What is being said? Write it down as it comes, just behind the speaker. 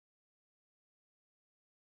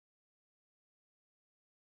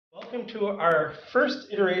welcome to our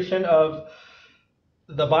first iteration of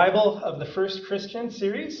the Bible of the First Christian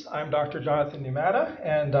series. I'm Dr. Jonathan Numata,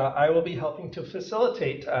 and I will be helping to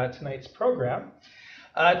facilitate tonight's program.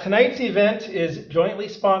 Tonight's event is jointly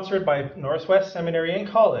sponsored by Northwest Seminary and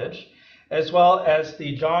College, as well as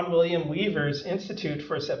the John William Weaver's Institute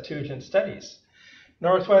for Septuagint Studies.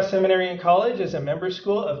 Northwest Seminary and College is a member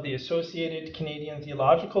school of the Associated Canadian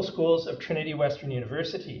Theological Schools of Trinity Western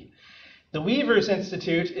University. The Weaver's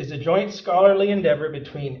Institute is a joint scholarly endeavor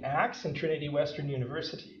between ACTS and Trinity Western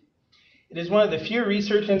University. It is one of the few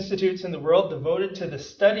research institutes in the world devoted to the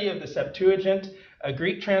study of the Septuagint, a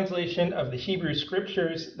Greek translation of the Hebrew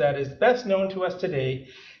Scriptures that is best known to us today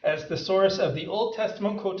as the source of the Old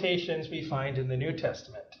Testament quotations we find in the New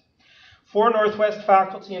Testament. 4 Northwest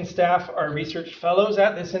faculty and staff are research fellows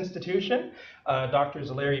at this institution, Drs.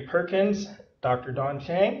 Larry Perkins, Dr. Don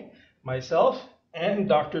Chang, myself, and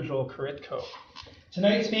Dr. Joel Karitko.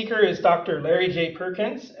 Tonight's speaker is Dr. Larry J.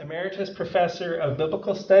 Perkins, Emeritus Professor of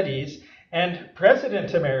Biblical Studies and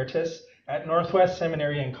President Emeritus at Northwest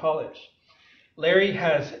Seminary and College. Larry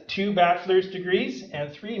has 2 bachelor's degrees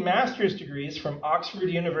and 3 master's degrees from Oxford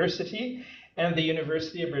University and the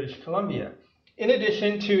University of British Columbia, in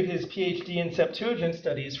addition to his PhD in Septuagint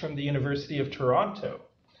Studies from the University of Toronto.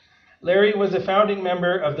 Larry was a founding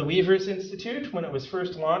member of the Weaver's Institute when it was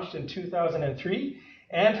first launched in 2003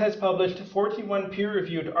 and has published 41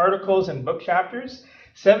 peer-reviewed articles and book chapters,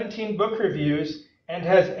 17 book reviews, and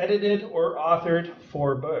has edited or authored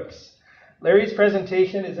 4 books. Larry's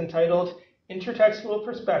presentation is entitled Intertextual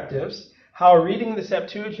Perspectives: How Reading the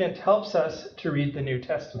Septuagint Helps Us to Read the New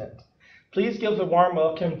Testament. Please give a warm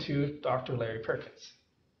welcome to Dr. Larry Perkins.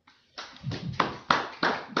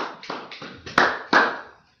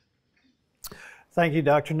 Thank you,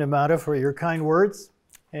 Dr. Numata, for your kind words.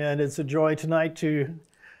 And it's a joy tonight to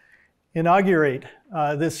inaugurate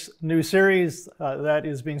this new series that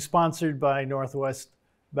is being sponsored by Northwest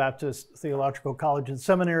Baptist Theological College and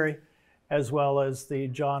Seminary, as well as the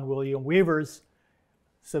John William Weaver's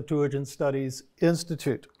Septuagint Studies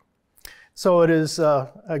Institute. So it is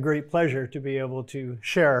a great pleasure to be able to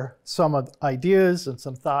share some of the ideas and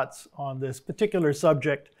some thoughts on this particular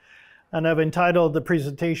subject. And I've entitled the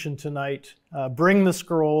presentation tonight, Bring the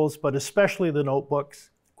Scrolls, but especially the Notebooks,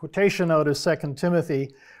 quotation out of 2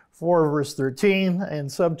 Timothy 4, verse 13, and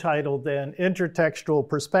subtitled then, Intertextual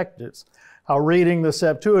Perspectives: How Reading the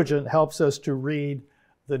Septuagint Helps Us to Read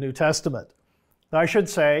the New Testament. Now, I should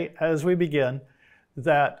say, as we begin,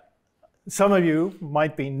 that some of you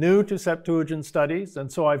might be new to Septuagint studies,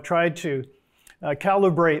 and so I've tried to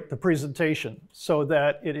calibrate the presentation so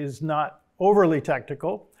that it is not overly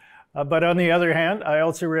technical. But on the other hand, I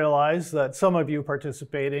also realize that some of you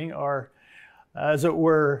participating are, as it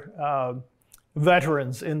were,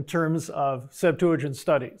 veterans in terms of Septuagint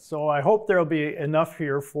studies. So I hope there'll be enough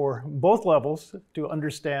here for both levels to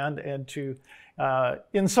understand and to,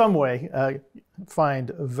 in some way,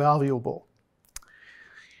 find valuable.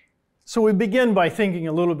 So we begin by thinking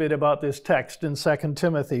a little bit about this text in 2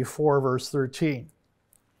 Timothy 4, verse 13.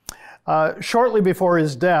 Shortly before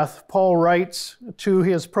his death, Paul writes to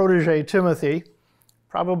his protege Timothy,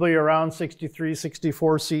 probably around 63,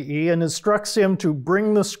 64 CE, and instructs him to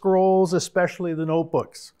bring the scrolls, especially the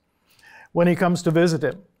notebooks, when he comes to visit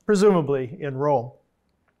him, presumably in Rome.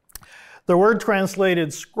 The word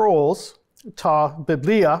translated scrolls, ta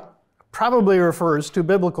biblia, probably refers to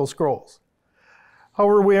biblical scrolls.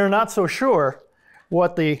 However, we are not so sure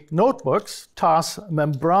what the notebooks, tas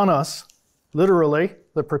membranas, literally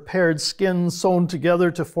the prepared skin sewn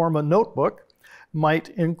together to form a notebook, might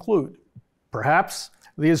include. Perhaps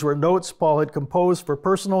these were notes Paul had composed for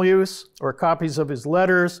personal use, or copies of his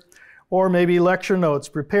letters, or maybe lecture notes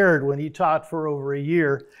prepared when he taught for over a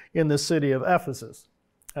year in the city of Ephesus.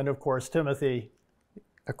 And of course, Timothy,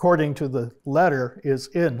 according to the letter, is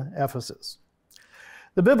in Ephesus.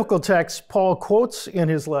 The biblical text Paul quotes in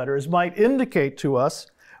his letters might indicate to us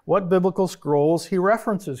what biblical scrolls he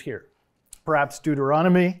references here. Perhaps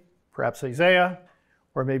Deuteronomy, perhaps Isaiah,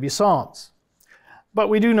 or maybe Psalms. But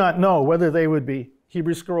we do not know whether they would be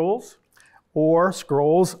Hebrew scrolls or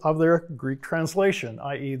scrolls of their Greek translation,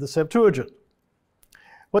 i.e. the Septuagint.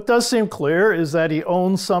 What does seem clear is that he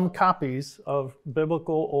owns some copies of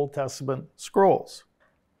biblical Old Testament scrolls.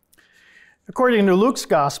 According to Luke's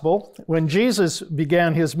Gospel, when Jesus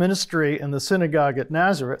began his ministry in the synagogue at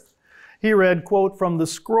Nazareth, he read, quote, from the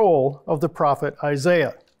scroll of the prophet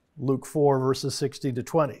Isaiah, Luke 4, verses 60 to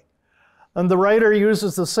 20. And the writer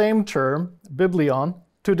uses the same term, biblion,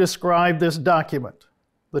 to describe this document,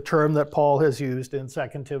 the term that Paul has used in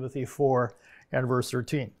 2 Timothy 4 and verse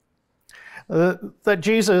 13. That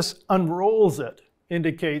Jesus unrolls it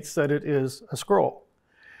indicates that it is a scroll.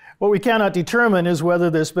 What we cannot determine is whether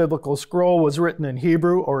this biblical scroll was written in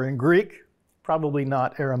Hebrew or in Greek, probably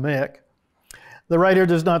not Aramaic. The writer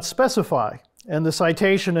does not specify, and the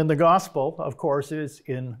citation in the Gospel, of course, is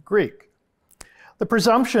in Greek. The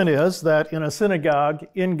presumption is that in a synagogue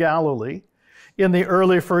in Galilee, in the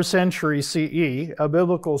early 1st century CE, a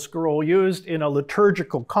biblical scroll used in a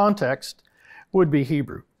liturgical context would be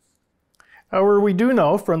Hebrew. However, we do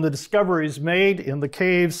know from the discoveries made in the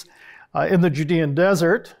caves in the Judean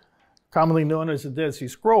desert, commonly known as the Dead Sea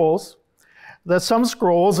Scrolls, that some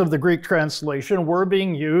scrolls of the Greek translation were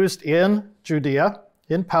being used in Judea,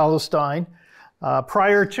 in Palestine,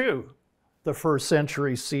 prior to the 1st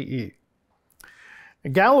century CE.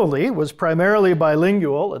 Galilee was primarily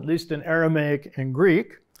bilingual, at least in Aramaic and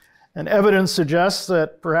Greek, and evidence suggests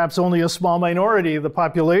that perhaps only a small minority of the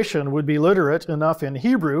population would be literate enough in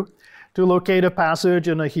Hebrew to locate a passage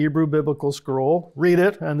in a Hebrew biblical scroll, read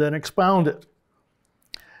it, and then expound it.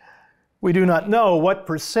 We do not know what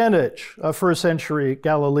percentage of 1st century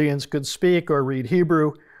Galileans could speak or read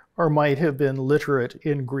Hebrew or might have been literate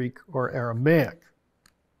in Greek or Aramaic.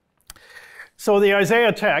 So the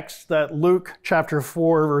Isaiah text that Luke chapter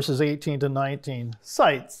 4, verses 18 to 19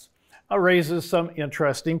 cites raises some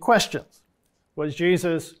interesting questions. Was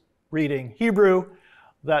Jesus reading Hebrew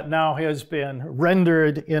that now has been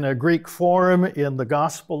rendered in a Greek form in the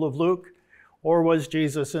Gospel of Luke, or was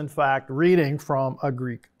Jesus in fact reading from a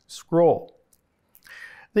Greek scroll?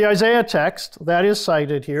 The Isaiah text that is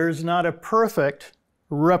cited here is not a perfect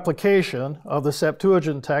replication of the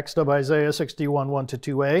Septuagint text of Isaiah 61,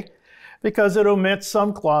 1-2a, because it omits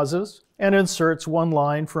some clauses and inserts one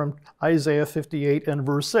line from Isaiah 58 and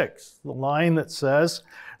verse 6, the line that says,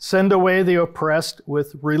 "Send away the oppressed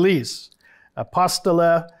with release,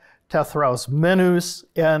 apostole, tethros menus,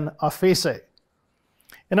 and aphese."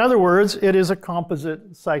 In other words, it is a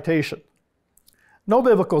composite citation. No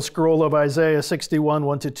biblical scroll of Isaiah 61,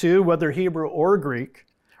 1-2, whether Hebrew or Greek,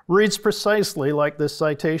 reads precisely like this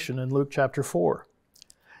citation in Luke chapter 4.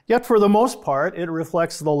 Yet for the most part, it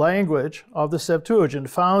reflects the language of the Septuagint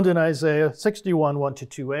found in Isaiah 61,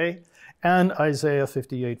 1-2a and Isaiah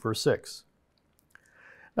 58, verse 6.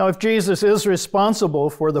 Now, if Jesus is responsible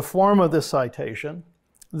for the form of this citation,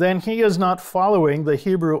 then he is not following the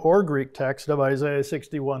Hebrew or Greek text of Isaiah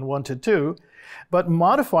 61, 1-2, but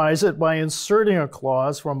modifies it by inserting a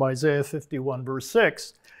clause from Isaiah 51, verse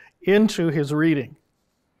 6 into his reading.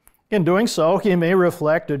 In doing so, he may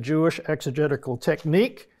reflect a Jewish exegetical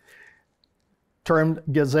technique termed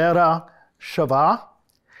gezerah shavah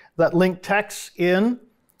that link texts in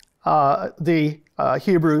the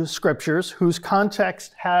Hebrew scriptures whose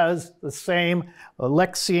context has the same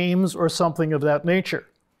lexemes or something of that nature.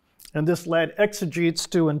 And this led exegetes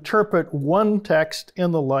to interpret one text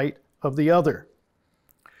in the light of the other.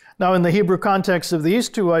 Now, in the Hebrew context of these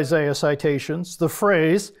two Isaiah citations, the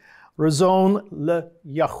phrase razon le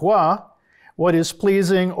Yahweh, what is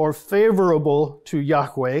pleasing or favorable to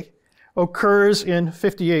Yahweh, occurs in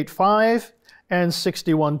 58:5 and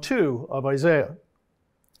 61:2 of Isaiah.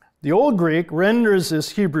 The Old Greek renders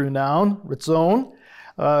this Hebrew noun, razon,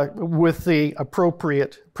 with the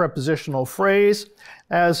appropriate prepositional phrase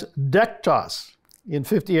as dektos. In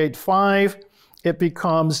 58:5, it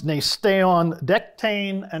becomes nesteon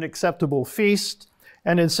dektain, an acceptable feast,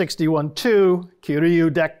 and in 61:2, kyriou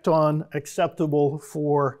dekton, acceptable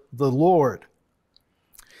for the Lord.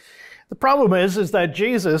 The problem is that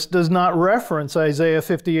Jesus does not reference Isaiah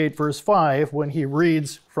 58, verse 5 when he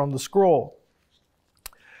reads from the scroll.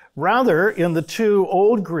 Rather, in the two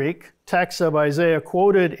Old Greek texts of Isaiah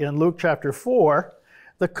quoted in Luke chapter 4,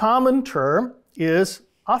 the common term is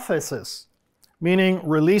aphesis, meaning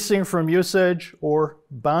releasing from usage or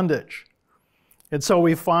bondage. And so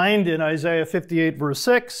we find in Isaiah 58, verse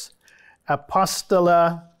 6,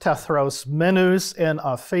 apostole, tethros menus, and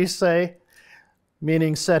aphese,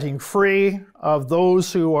 meaning setting free of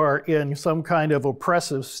those who are in some kind of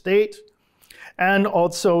oppressive state. And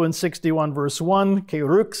also in 61 verse 1,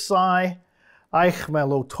 keruxai,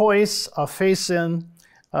 aichmelotois, aphesin,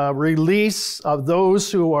 release of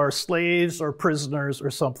those who are slaves or prisoners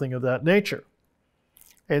or something of that nature.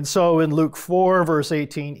 And so in Luke 4 verse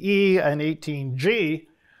 18e and 18g,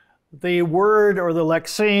 the word or the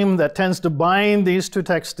lexeme that tends to bind these two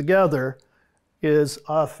texts together is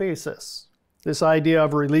aphesis. This idea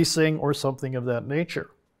of releasing or something of that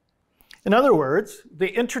nature. In other words,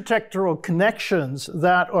 the intertextual connections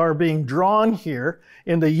that are being drawn here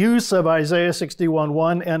in the use of Isaiah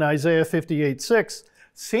 61:1 and Isaiah 58:6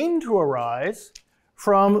 seem to arise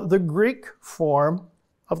from the Greek form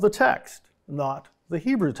of the text, not the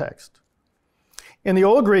Hebrew text. In the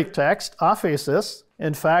Old Greek text, aphesis,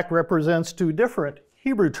 in fact, represents two different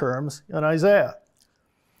Hebrew terms in Isaiah.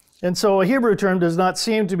 And so a Hebrew term does not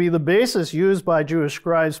seem to be the basis used by Jewish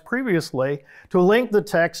scribes previously to link the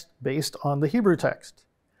text based on the Hebrew text.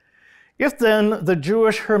 If then the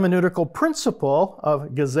Jewish hermeneutical principle of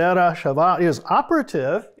gezerah shavah is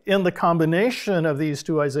operative in the combination of these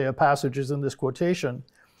two Isaiah passages in this quotation,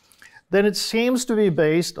 then it seems to be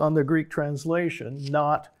based on the Greek translation,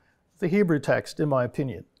 not the Hebrew text, in my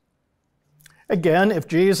opinion. Again, if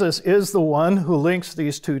Jesus is the one who links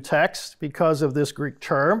these two texts because of this Greek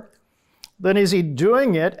term, then is he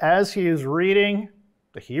doing it as he is reading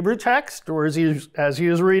the Hebrew text, or as he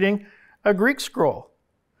is reading a Greek scroll?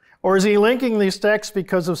 Or is he linking these texts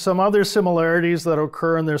because of some other similarities that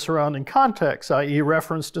occur in their surrounding context, i.e.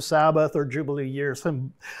 reference to Sabbath or Jubilee years,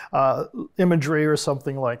 imagery or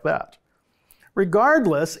something like that?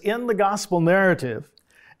 Regardless, in the gospel narrative,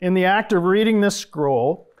 in the act of reading this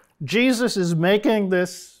scroll, Jesus is making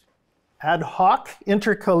this ad hoc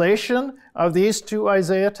intercalation of these two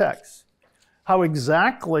Isaiah texts. How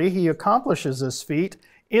exactly he accomplishes this feat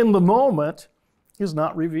in the moment is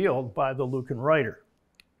not revealed by the Lucan writer.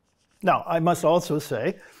 Now, I must also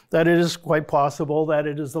say that it is quite possible that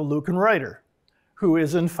it is the Lucan writer who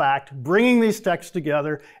is in fact bringing these texts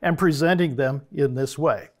together and presenting them in this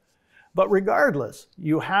way. But regardless,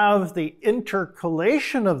 you have the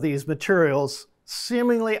intercalation of these materials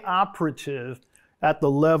seemingly operative at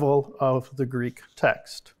the level of the Greek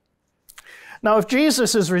text. Now, if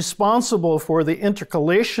Jesus is responsible for the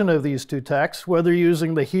intercalation of these two texts, whether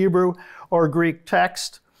using the Hebrew or Greek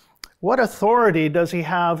text, what authority does he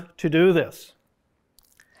have to do this?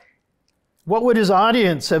 What would his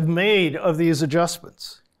audience have made of these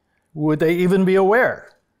adjustments? Would they even be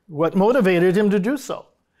aware? What motivated him to do so?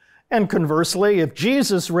 And conversely, if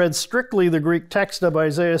Jesus read strictly the Greek text of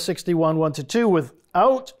Isaiah 61, 1-2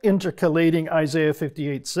 without intercalating Isaiah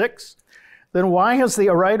 58, 6, then why has the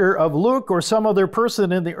writer of Luke or some other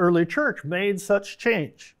person in the early church made such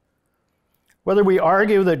change? Whether we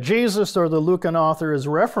argue that Jesus or the Lucan author is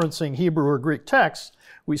referencing Hebrew or Greek texts,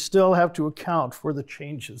 we still have to account for the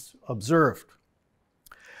changes observed.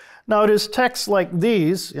 Now, it is texts like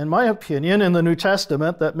these, in my opinion, in the New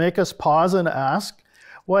Testament that make us pause and ask,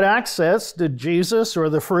 what access did Jesus or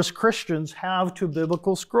the first Christians have to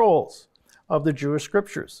biblical scrolls of the Jewish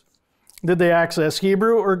scriptures? Did they access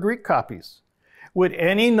Hebrew or Greek copies? Would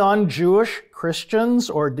any non-Jewish Christians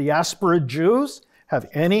or diaspora Jews have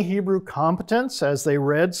any Hebrew competence as they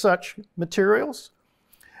read such materials?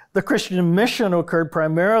 The Christian mission occurred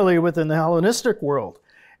primarily within the Hellenistic world,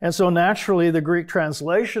 and so naturally the Greek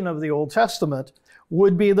translation of the Old Testament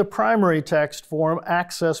would be the primary text form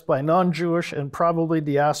accessed by non-Jewish and probably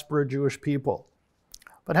diaspora Jewish people.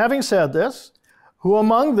 But having said this, who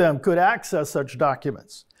among them could access such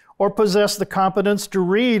documents or possess the competence to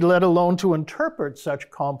read, let alone to interpret such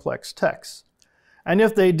complex texts? And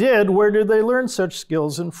if they did, where did they learn such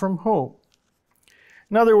skills and from whom?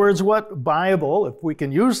 In other words, what Bible, if we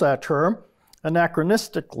can use that term,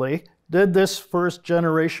 anachronistically, did this first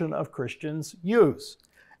generation of Christians use?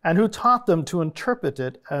 And who taught them to interpret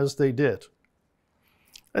it as they did?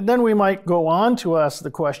 And then we might go on to ask the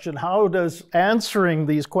question, how does answering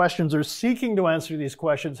these questions or seeking to answer these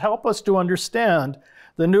questions help us to understand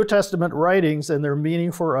the New Testament writings and their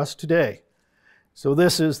meaning for us today? So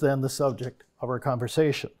this is then the subject of our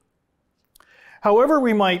conversation. However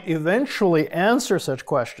we might eventually answer such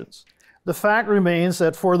questions, the fact remains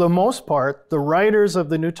that for the most part, the writers of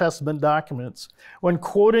the New Testament documents, when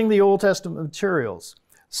quoting the Old Testament materials,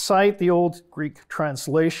 cite the Old Greek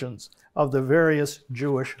translations of the various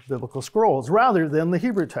Jewish biblical scrolls rather than the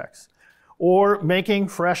Hebrew text, or making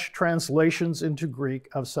fresh translations into Greek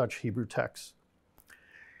of such Hebrew texts.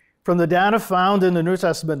 From the data found in the New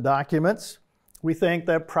Testament documents, we think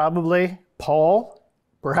that probably Paul,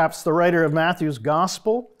 perhaps the writer of Matthew's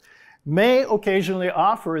Gospel, may occasionally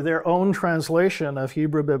offer their own translation of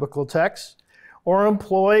Hebrew biblical texts, or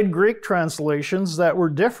employed Greek translations that were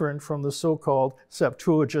different from the so-called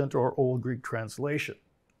Septuagint or Old Greek translation.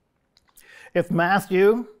 If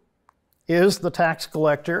Matthew is the tax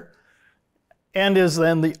collector and is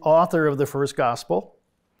then the author of the first gospel,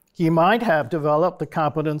 he might have developed the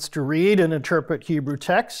competence to read and interpret Hebrew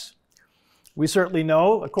texts. We certainly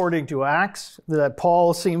know, according to Acts, that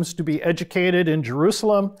Paul seems to be educated in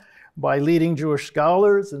Jerusalem by leading Jewish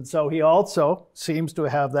scholars, and so he also seems to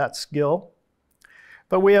have that skill.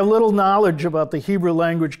 But we have little knowledge about the Hebrew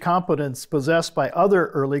language competence possessed by other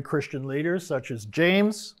early Christian leaders, such as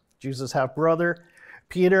James, Jesus' half-brother,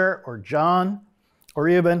 Peter or John, or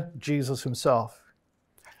even Jesus himself.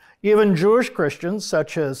 Even Jewish Christians,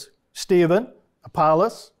 such as Stephen,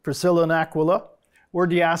 Apollos, Priscilla and Aquila, were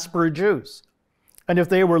diaspora Jews. And if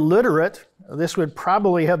they were literate, this would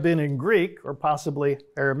probably have been in Greek or possibly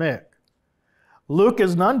Aramaic. Luke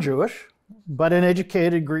is non-Jewish, but an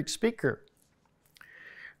educated Greek speaker.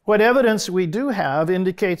 What evidence we do have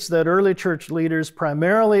indicates that early church leaders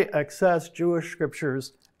primarily accessed Jewish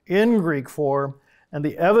scriptures in Greek form, and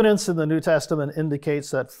the evidence in the New Testament indicates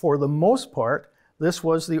that for the most part, this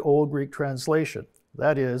was the Old Greek translation,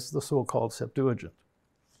 that is, the so-called Septuagint.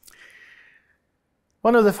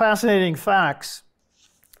 One of the fascinating facts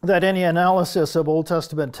that any analysis of Old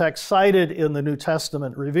Testament texts cited in the New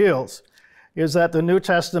Testament reveals is that the New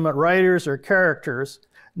Testament writers or characters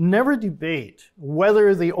never debate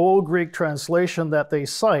whether the Old Greek translation that they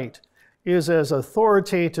cite is as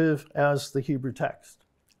authoritative as the Hebrew text.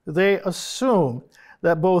 They assume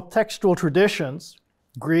that both textual traditions,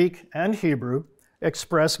 Greek and Hebrew,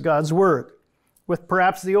 express God's word, with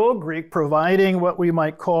perhaps the Old Greek providing what we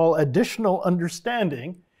might call additional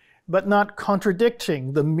understanding, but not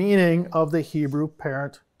contradicting the meaning of the Hebrew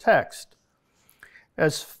parent text.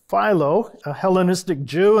 As Philo, a Hellenistic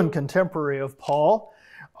Jew and contemporary of Paul,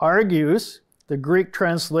 argues, the Greek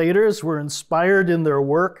translators were inspired in their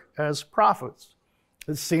work as prophets.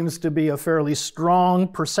 This seems to be a fairly strong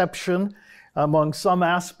perception among some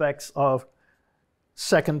aspects of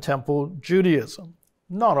Second Temple Judaism.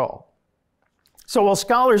 Not all. So while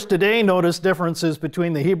scholars today notice differences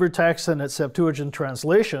between the Hebrew text and its Septuagint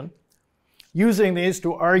translation, using these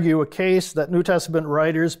to argue a case that New Testament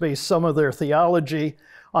writers base some of their theology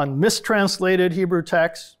on mistranslated Hebrew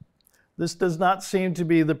texts, this does not seem to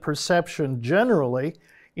be the perception generally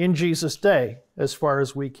in Jesus' day, as far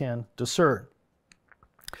as we can discern.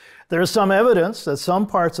 There is some evidence that some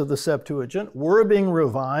parts of the Septuagint were being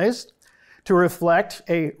revised to reflect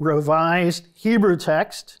a revised Hebrew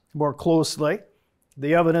text more closely.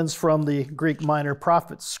 The evidence from the Greek Minor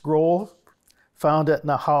Prophet scroll found at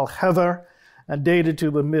Nahal Hever and dated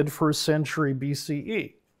to the mid-1st century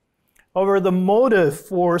BCE. However, the motive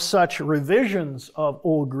for such revisions of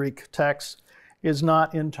Old Greek texts is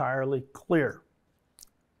not entirely clear.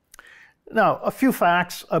 Now, a few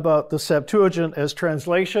facts about the Septuagint as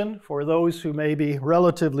translation for those who may be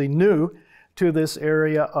relatively new to this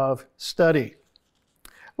area of study.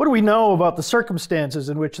 What do we know about the circumstances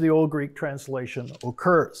in which the Old Greek translation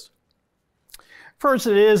occurs? First,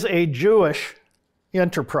 it is a Jewish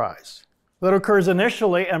enterprise that occurs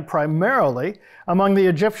initially and primarily among the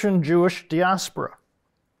Egyptian Jewish diaspora.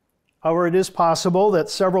 However, it is possible that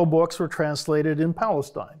several books were translated in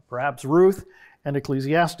Palestine, perhaps Ruth and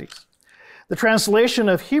Ecclesiastes. The translation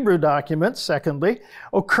of Hebrew documents, secondly,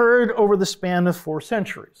 occurred over the span of 4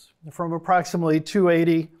 centuries, from approximately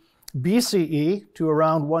 280 BCE to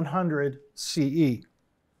around 100 CE.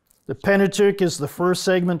 The Pentateuch is the first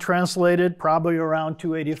segment translated, probably around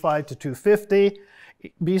 285 to 250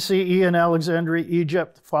 BCE in Alexandria,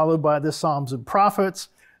 Egypt, followed by the Psalms and Prophets,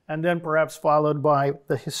 and then perhaps followed by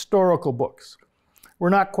the historical books. We're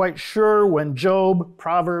not quite sure when Job,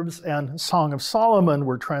 Proverbs, and Song of Solomon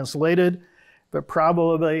were translated, but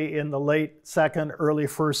probably in the late 2nd, early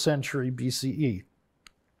 1st century BCE.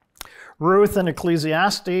 Ruth and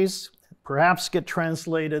Ecclesiastes perhaps get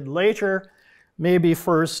translated later, maybe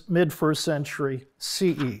mid-1st century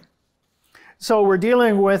CE. So we're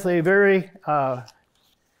dealing with a very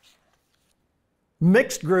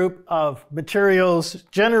mixed group of materials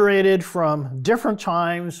generated from different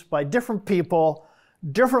times by different people,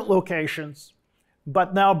 different locations,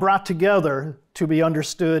 but now brought together to be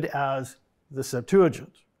understood as the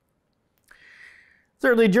Septuagint.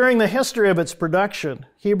 Thirdly, during the history of its production,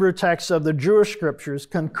 Hebrew texts of the Jewish scriptures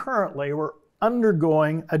concurrently were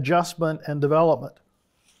undergoing adjustment and development,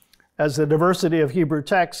 as the diversity of Hebrew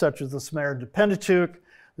texts, such as the Samaritan Pentateuch,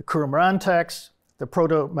 the Qumran text, the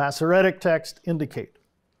Proto-Masoretic text, indicate.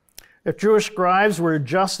 If Jewish scribes were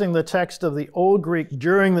adjusting the text of the Old Greek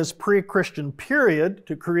during this pre-Christian period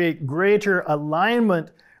to create greater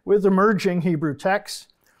alignment with emerging Hebrew texts,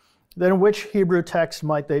 then which Hebrew text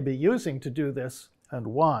might they be using to do this, and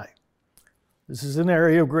why? This is an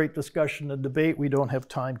area of great discussion and debate. We don't have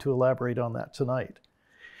time to elaborate on that tonight.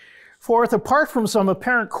 Fourth, apart from some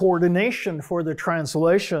apparent coordination for the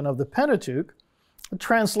translation of the Pentateuch, the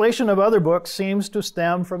translation of other books seems to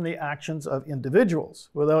stem from the actions of individuals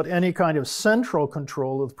without any kind of central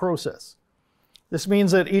control of the process. This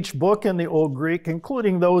means that each book in the Old Greek,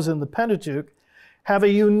 including those in the Pentateuch, have a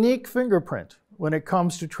unique fingerprint when it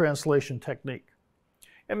comes to translation technique.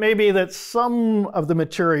 It may be that some of the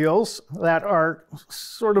materials that are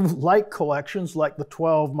sort of like collections, like the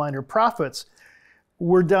 12 minor prophets,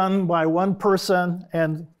 were done by one person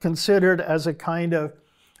and considered as a kind of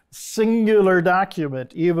singular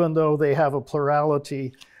document, even though they have a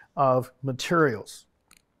plurality of materials.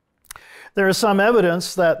 There is some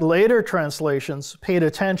evidence that later translations paid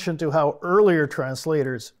attention to how earlier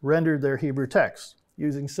translators rendered their Hebrew texts,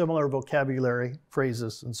 using similar vocabulary,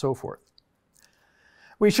 phrases, and so forth.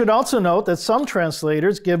 We should also note that some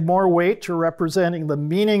translators give more weight to representing the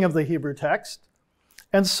meaning of the Hebrew text,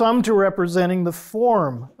 and some to representing the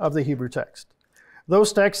form of the Hebrew text.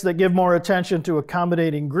 Those texts that give more attention to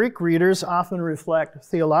accommodating Greek readers often reflect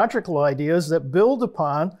theological ideas that build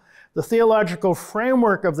upon the theological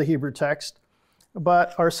framework of the Hebrew text,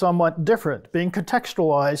 but are somewhat different, being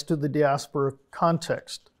contextualized to the diaspora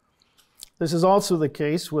context. This is also the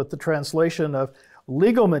case with the translation of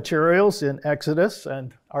legal materials in Exodus,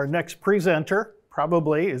 and our next presenter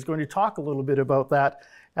probably is going to talk a little bit about that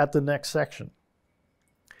at the next section.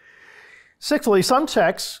 Sixthly, some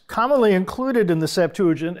texts commonly included in the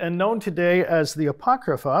Septuagint and known today as the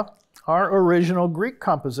Apocrypha are original Greek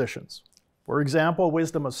compositions. For example,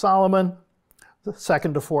 Wisdom of Solomon, the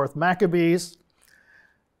 2nd to 4th Maccabees,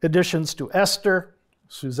 additions to Esther,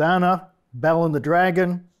 Susanna, Bel and the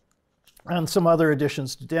Dragon, and some other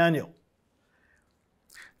additions to Daniel.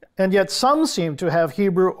 And yet some seem to have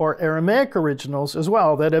Hebrew or Aramaic originals as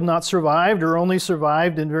well that have not survived or only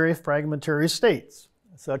survived in very fragmentary states,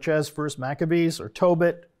 such as 1st Maccabees or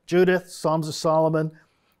Tobit, Judith, Psalms of Solomon,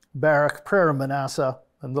 Baruch, Prayer of Manasseh,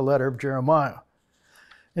 and the letter of Jeremiah.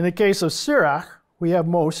 In the case of Sirach, we have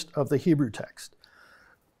most of the Hebrew text.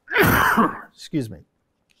 Excuse me.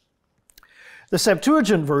 The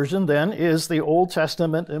Septuagint version, then, is the Old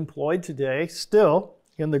Testament employed today still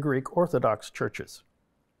in the Greek Orthodox churches.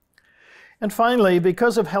 And finally,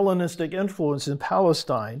 because of Hellenistic influence in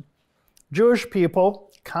Palestine, Jewish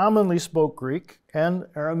people commonly spoke Greek and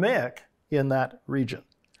Aramaic in that region.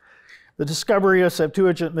 The discovery of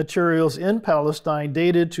Septuagint materials in Palestine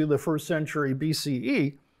dated to the 1st century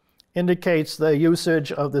BCE indicates the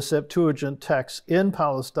usage of the Septuagint text in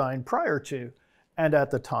Palestine prior to and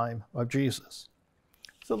at the time of Jesus.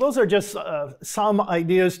 So those are just some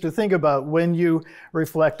ideas to think about when you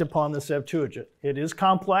reflect upon the Septuagint. It is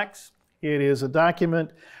complex. It is a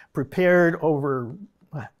document prepared over,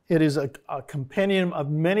 it is a compendium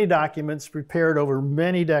of many documents prepared over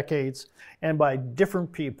many decades and by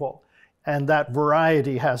different people. And that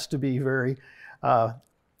variety has to be very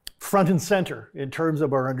front and center in terms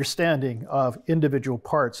of our understanding of individual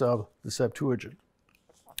parts of the Septuagint.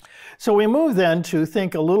 So we move then to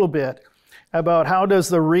think a little bit about how does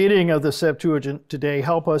the reading of the Septuagint today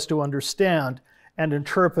help us to understand and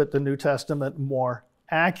interpret the New Testament more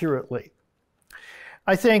accurately.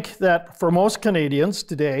 I think that for most Canadians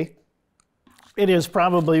today, it is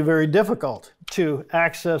probably very difficult to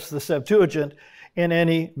access the Septuagint in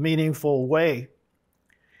any meaningful way.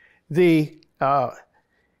 The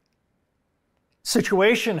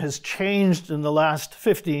situation has changed in the last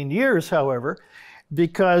 15 years, however,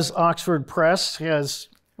 because Oxford Press has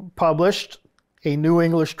published a New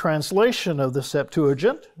English translation of the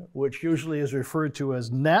Septuagint, which usually is referred to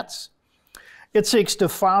as NETS. It seeks to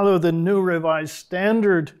follow the New Revised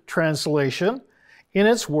Standard Translation in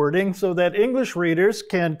its wording so that English readers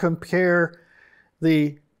can compare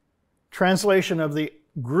the translation of the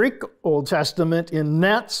Greek Old Testament in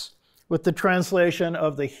NETS with the translation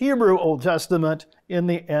of the Hebrew Old Testament in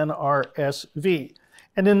the NRSV.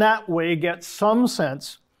 And in that way get some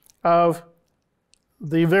sense of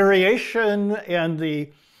the variation and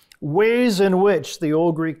the ways in which the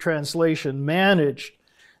Old Greek translation managed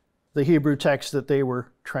the Hebrew text that they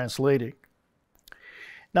were translating.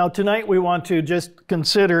 Now tonight we want to just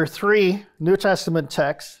consider 3 New Testament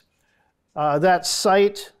texts that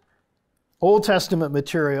cite Old Testament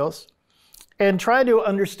materials and try to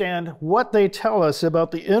understand what they tell us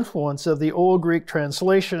about the influence of the Old Greek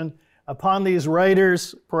translation upon these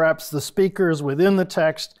writers, perhaps the speakers within the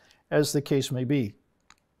text, as the case may be.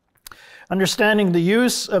 Understanding the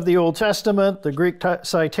use of the Old Testament, the Greek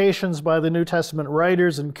citations by the New Testament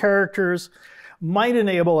writers and characters, might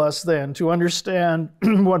enable us then to understand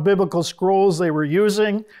what biblical scrolls they were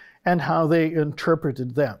using and how they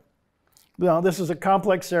interpreted them. Now, this is a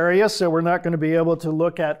complex area, so we're not going to be able to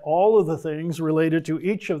look at all of the things related to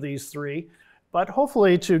each of these 3, but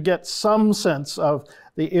hopefully to get some sense of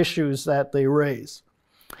the issues that they raise.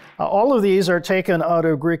 All of these are taken out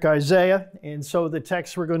of Greek Isaiah, and so the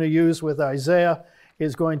text we're going to use with Isaiah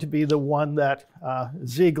is going to be the one that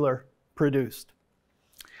Ziegler produced.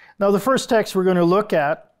 Now, the first text we're going to look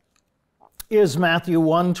at is Matthew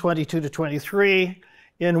 1, 22 to 23,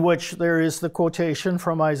 in which there is the quotation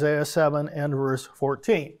from Isaiah 7 and verse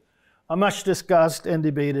 14. A much discussed and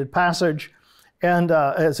debated passage, And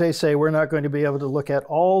as they say, we're not going to be able to look at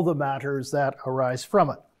all the matters that arise from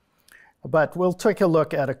it. But we'll take a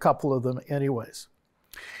look at a couple of them anyways.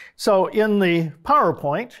 So in the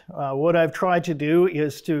PowerPoint, what I've tried to do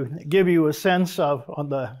is to give you a sense of, on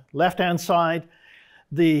the left-hand side,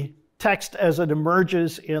 the text as it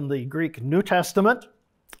emerges in the Greek New Testament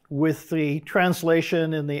with the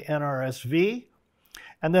translation in the NRSV.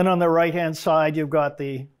 And then on the right-hand side, you've got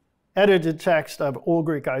the edited text of Old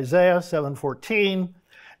Greek Isaiah 7:14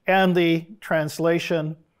 and the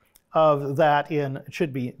translation of that in, it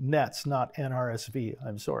should be NETS, not NRSV,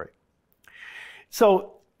 I'm sorry.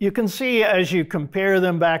 So you can see as you compare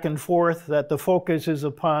them back and forth that the focus is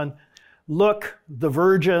upon, look, the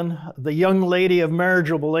virgin, the young lady of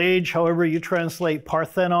marriageable age, however you translate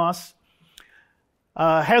Parthenos,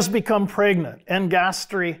 has become pregnant,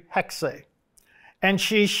 engastri hexe, and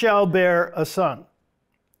she shall bear a son.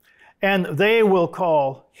 And they will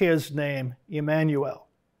call his name Emmanuel.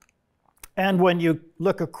 And when you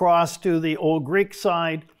look across to the Old Greek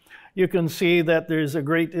side, you can see that there's a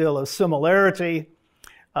great deal of similarity.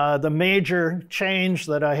 The major change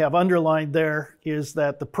that I have underlined there is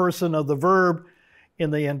that the person of the verb in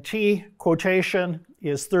the NT quotation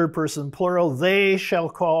is third person plural, they shall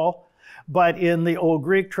call. But in the Old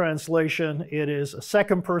Greek translation, it is a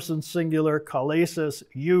second person singular, kalesis,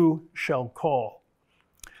 you shall call.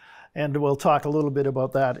 And we'll talk a little bit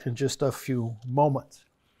about that in just a few moments.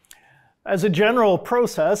 As a general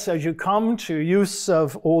process, as you come to use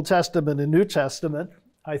of Old Testament and New Testament,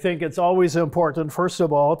 I think it's always important, first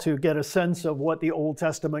of all, to get a sense of what the Old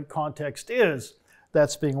Testament context is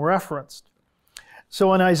that's being referenced.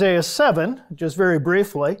 So in Isaiah 7, just very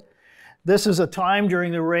briefly, this is a time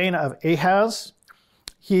during the reign of Ahaz.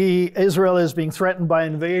 Israel is being threatened by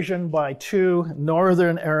invasion by two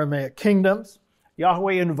northern Aramaic kingdoms.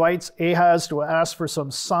 Yahweh invites Ahaz to ask for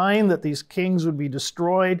some sign that these kings would be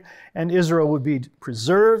destroyed and Israel would be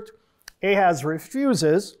preserved. Ahaz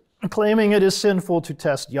refuses, claiming it is sinful to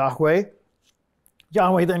test Yahweh.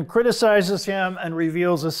 Yahweh then criticizes him and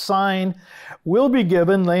reveals a sign will be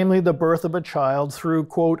given, namely the birth of a child through,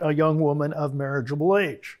 quote, a young woman of marriageable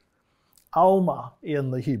age. Alma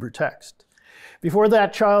in the Hebrew text. Before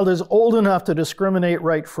that child is old enough to discriminate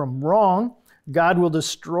right from wrong, God will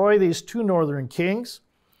destroy these two northern kings,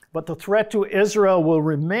 but the threat to Israel will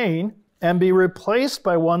remain and be replaced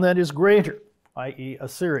by one that is greater, i.e.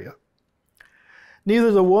 Assyria.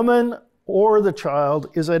 Neither the woman or the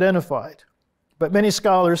child is identified, but many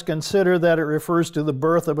scholars consider that it refers to the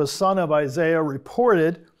birth of a son of Isaiah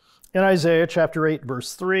reported in Isaiah chapter 8,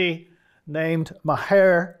 verse 3, named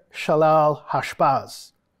Maher Shalal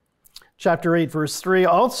Hashbaz. Chapter 8, verse 3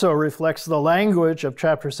 also reflects the language of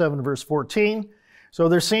chapter 7, verse 14. So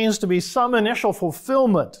there seems to be some initial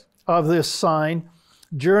fulfillment of this sign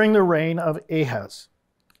during the reign of Ahaz.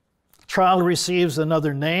 The child receives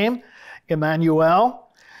another name, Emmanuel,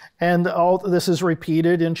 and all this is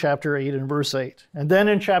repeated in chapter 8 and verse 8. And then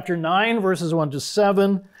in chapter 9, verses 1 to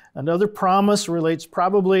 7, another promise relates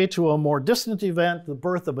probably to a more distant event, the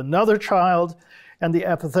birth of another child, and the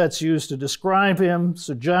epithets used to describe him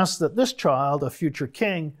suggest that this child, a future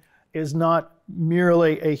king, is not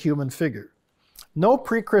merely a human figure. No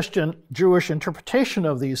pre-Christian Jewish interpretation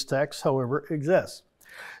of these texts, however, exists.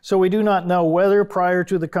 So we do not know whether prior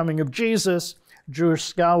to the coming of Jesus, Jewish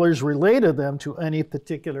scholars related them to any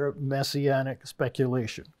particular messianic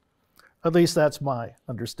speculation. At least that's my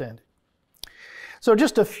understanding. So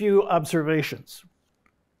just a few observations.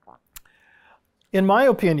 In my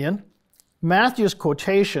opinion, Matthew's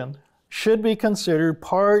quotation should be considered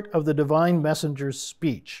part of the divine messenger's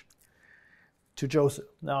speech to Joseph.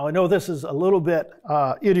 Now, I know this is a little bit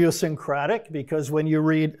idiosyncratic because when you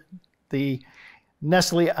read the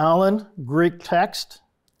Nestle Allen Greek text,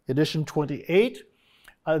 edition 28,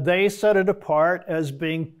 they set it apart as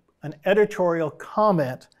being an editorial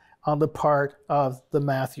comment on the part of the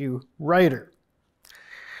Matthew writer.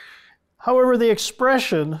 However, the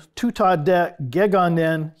expression tuta de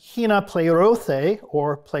gegonen hina plerothe,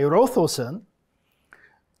 or plerothosen,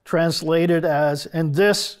 translated as, and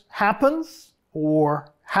this happens,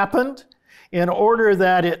 or happened, in order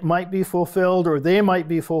that it might be fulfilled, or they might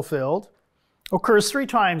be fulfilled, occurs 3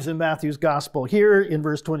 times in Matthew's Gospel. Here in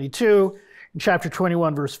verse 22, in chapter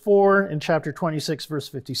 21, verse 4, in chapter 26, verse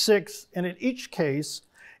 56, and in each case,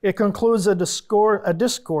 it concludes a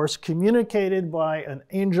discourse communicated by an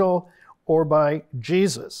angel or by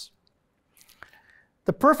Jesus.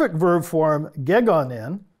 The perfect verb form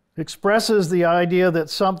gegonen expresses the idea that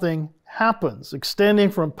something happens, extending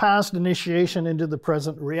from past initiation into the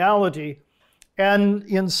present reality, and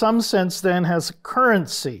in some sense then has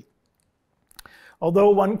currency.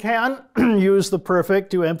 Although one can use the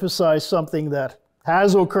perfect to emphasize something that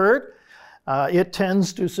has occurred, it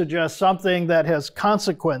tends to suggest something that has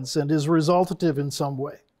consequence and is resultative in some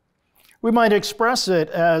way. We might express it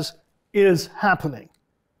as is happening.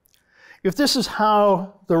 If this is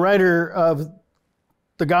how the writer of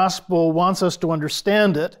the gospel wants us to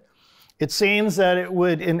understand it, it seems that it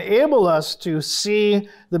would enable us to see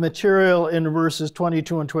the material in verses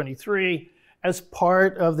 22 and 23 as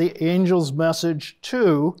part of the angel's message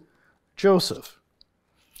to Joseph.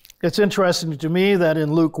 It's interesting to me that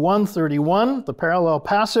in Luke 1:31, the parallel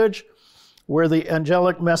passage where the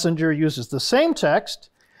angelic messenger uses the same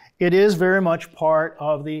text, it is very much part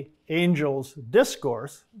of the angel's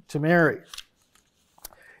discourse to Mary.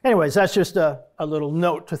 Anyways, that's just a little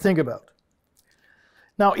note to think about.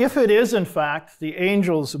 Now, if it is in fact the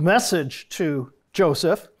angel's message to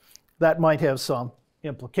Joseph, that might have some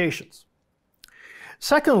implications.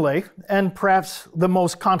 Secondly, and perhaps the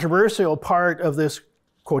most controversial part of this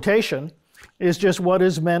quotation, is just what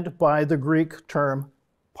is meant by the Greek term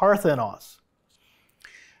parthenos.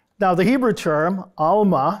 Now, the Hebrew term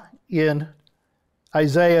alma in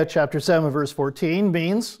Isaiah chapter 7, verse 14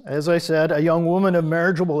 means, as I said, a young woman of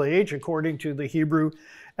marriageable age, according to the Hebrew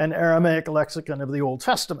and Aramaic lexicon of the Old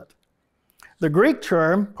Testament. The Greek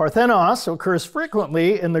term parthenos occurs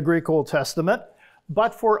frequently in the Greek Old Testament,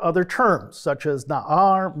 but for other terms, such as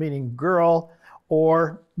na'ar, meaning girl,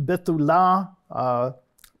 or bethulah,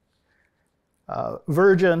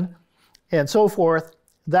 virgin, and so forth,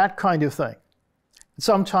 that kind of thing.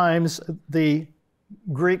 Sometimes the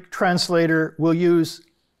Greek translator will use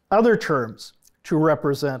other terms to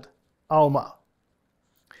represent Alma.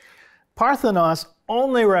 Parthenos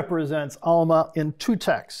only represents Alma in two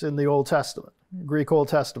texts in the Old Testament, Greek Old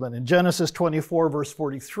Testament. In Genesis 24, verse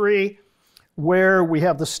 43, where we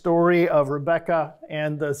have the story of Rebekah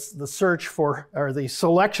and the search for, or the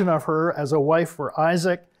selection of her as a wife for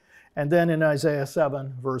Isaac, and then in Isaiah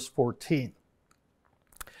 7, verse 14.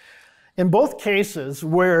 In both cases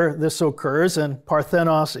where this occurs and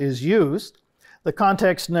parthenos is used, the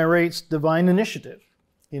context narrates divine initiative.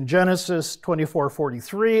 In Genesis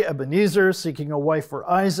 24:43, Ebenezer, seeking a wife for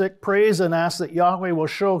Isaac, prays and asks that Yahweh will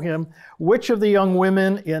show him which of the young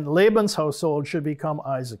women in Laban's household should become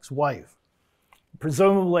Isaac's wife.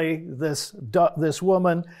 Presumably, this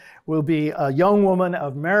woman will be a young woman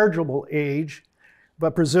of marriageable age,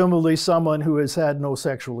 but presumably someone who has had no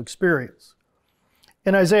sexual experience.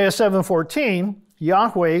 In Isaiah 7:14,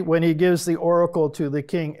 Yahweh, when he gives the oracle to the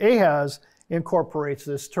king Ahaz, incorporates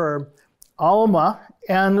this term, Alma,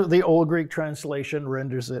 and the Old Greek translation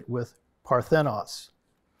renders it with parthenos.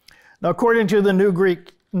 Now, according to the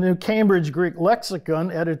New Cambridge Greek Lexicon,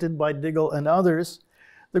 edited by Diggle and others,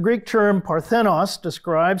 the Greek term parthenos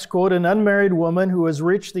describes, quote, an unmarried woman who has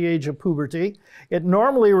reached the age of puberty. It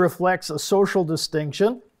normally reflects a social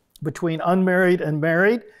distinction between unmarried and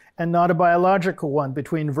married, and not a biological one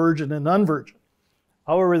between virgin and unvirgin.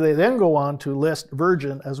 However, they then go on to list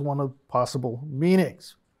virgin as one of possible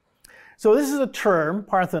meanings. So this is a term,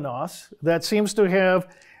 parthenos, that seems to have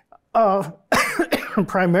a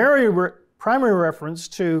primary reference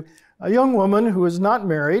to a young woman who is not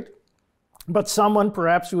married, but someone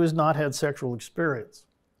perhaps who has not had sexual experience.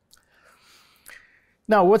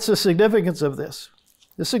 Now, what's the significance of this?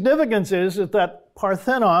 The significance is that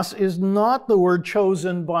parthenos is not the word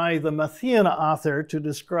chosen by the Matthean author to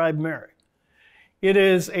describe Mary. It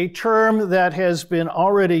is a term that has been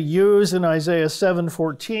already used in Isaiah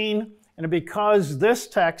 7:14, and because this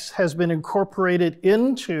text has been incorporated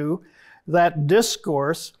into that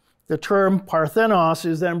discourse, the term parthenos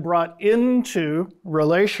is then brought into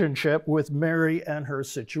relationship with Mary and her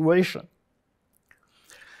situation.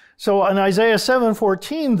 So in Isaiah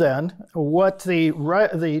 7:14 then, what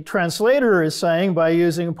the translator is saying by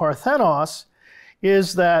using parthenos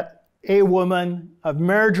is that a woman of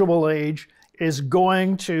marriageable age is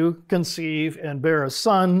going to conceive and bear a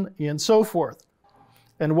son and so forth.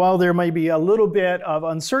 And while there may be a little bit of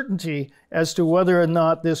uncertainty as to whether or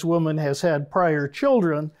not this woman has had prior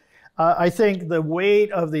children, I think the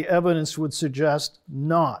weight of the evidence would suggest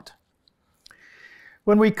not.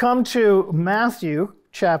 When we come to Matthew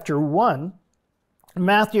chapter 1,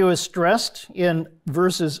 Matthew is stressed in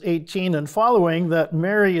verses 18 and following that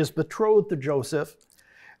Mary is betrothed to Joseph,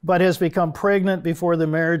 but has become pregnant before the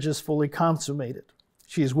marriage is fully consummated.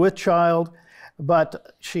 She's with child,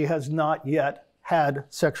 but she has not yet had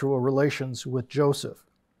sexual relations with Joseph.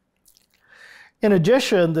 In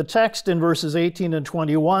addition, the text in verses 18 and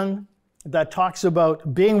 21 that talks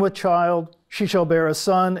about being with child, she shall bear a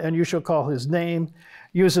son, and you shall call his name,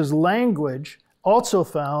 uses language also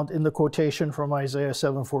found in the quotation from Isaiah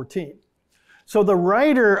 7:14. So the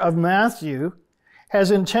writer of Matthew has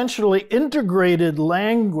intentionally integrated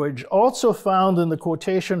language also found in the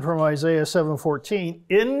quotation from Isaiah 7:14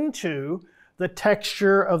 into the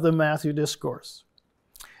texture of the Matthew discourse.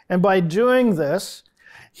 And by doing this,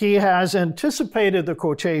 he has anticipated the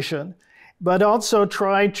quotation, but also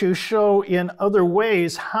tried to show in other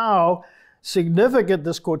ways how significant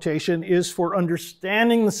this quotation is for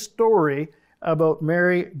understanding the story about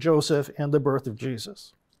Mary, Joseph, and the birth of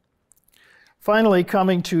Jesus. Finally,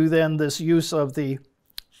 coming to then this use of the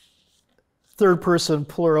third person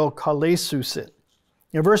plural kalesusin.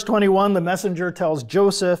 In verse 21, the messenger tells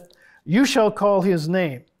Joseph, "You shall call his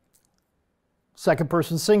name," second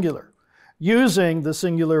person singular, using the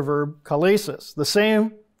singular verb kalesis, the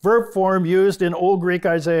same verb form used in Old Greek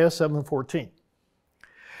Isaiah 7:14.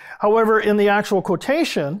 However, in the actual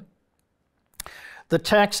quotation, the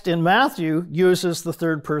text in Matthew uses the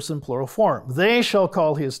third person plural form. They shall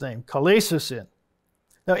call his name, kalesusin.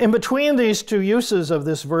 Now, in between these two uses of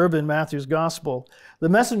this verb in Matthew's gospel, the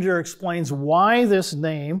messenger explains why the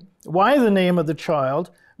name of the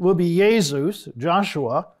child will be Jesus,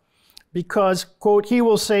 Joshua, because, quote, he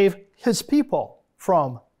will save his people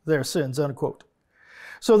from their sins, unquote.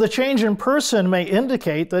 So the change in person may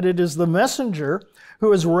indicate that it is the messenger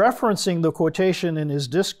who is referencing the quotation in his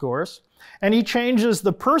discourse, and he changes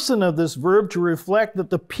the person of this verb to reflect that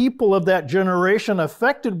the people of that generation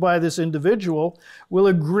affected by this individual will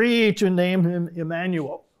agree to name him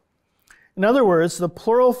Emmanuel. In other words, the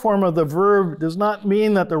plural form of the verb does not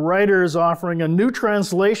mean that the writer is offering a new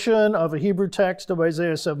translation of a Hebrew text of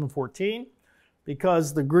Isaiah 7:14,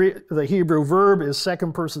 because the Hebrew verb is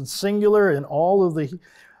second person singular in all of the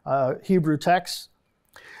Hebrew texts.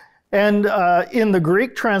 And in the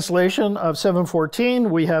Greek translation of 7:14,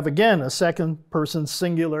 we have again a second person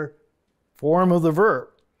singular form of the verb.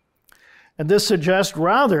 And this suggests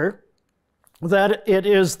rather that it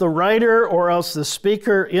is the writer or else the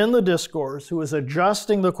speaker in the discourse who is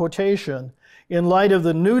adjusting the quotation in light of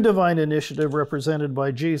the new divine initiative represented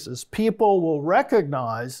by Jesus. People will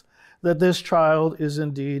recognize that this child is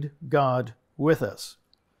indeed God with us.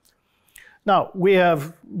 Now, we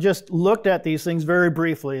have just looked at these things very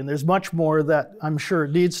briefly, and there's much more that I'm sure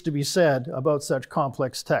needs to be said about such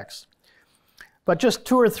complex texts. But just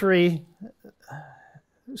two or three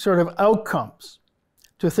sort of outcomes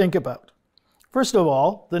to think about. First of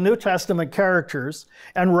all, the New Testament characters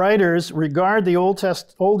and writers regard the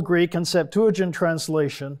Old Greek and Septuagint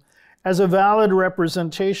translation as a valid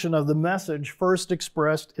representation of the message first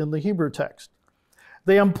expressed in the Hebrew text.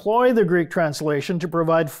 They employ the Greek translation to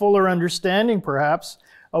provide fuller understanding, perhaps,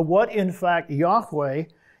 of what in fact Yahweh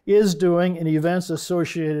is doing in events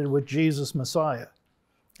associated with Jesus Messiah.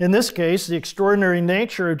 In this case, the extraordinary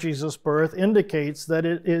nature of Jesus' birth indicates that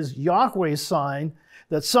it is Yahweh's sign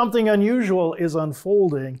that something unusual is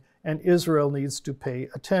unfolding and Israel needs to pay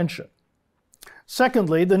attention.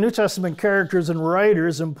 Secondly, the New Testament characters and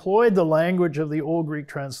writers employed the language of the Old Greek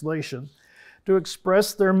translation to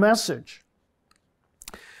express their message,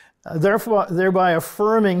 thereby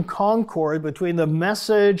affirming concord between the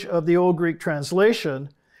message of the Old Greek translation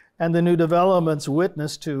and the new developments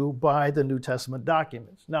witnessed to by the New Testament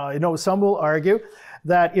documents. Now, I know some will argue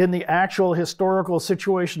that in the actual historical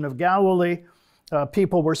situation of Galilee,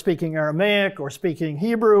 people were speaking Aramaic or speaking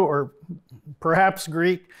Hebrew or perhaps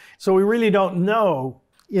Greek, so we really don't know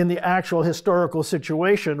in the actual historical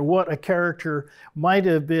situation what a character might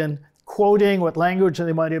have been quoting, what language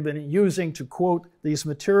they might have been using to quote these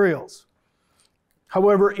materials.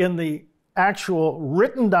 However, in the actual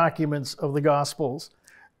written documents of the Gospels,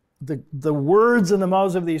 the words in the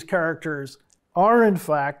mouths of these characters are, in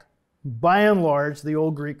fact, by and large, the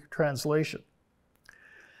Old Greek translation.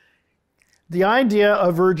 The idea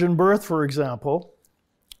of virgin birth, for example,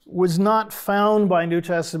 was not found by New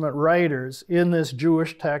Testament writers in this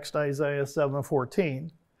Jewish text, Isaiah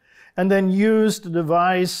 7:14, and then used to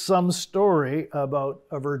devise some story about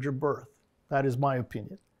a virgin birth. That is my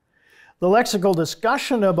opinion. The lexical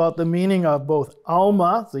discussion about the meaning of both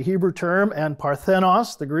Alma, the Hebrew term, and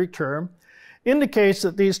Parthenos, the Greek term, indicates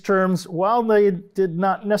that these terms, while they did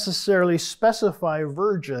not necessarily specify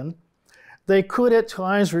virgin, they could at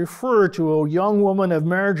times refer to a young woman of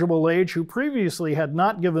marriageable age who previously had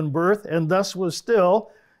not given birth and thus was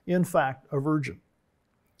still, in fact, a virgin.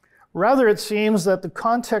 Rather, it seems that the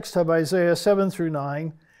context of Isaiah 7 through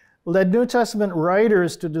 9 led New Testament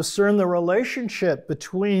writers to discern the relationship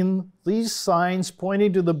between these signs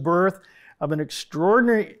pointing to the birth of an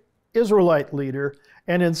extraordinary Israelite leader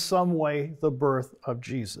and in some way the birth of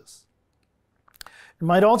Jesus. It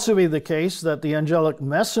might also be the case that the angelic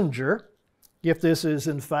messenger, if this is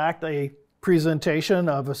in fact a presentation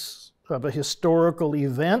of of a historical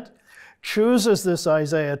event, chooses this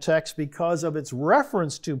Isaiah text because of its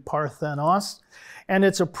reference to Parthenos and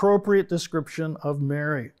its appropriate description of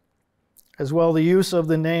Mary. As well, the use of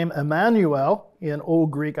the name Emmanuel in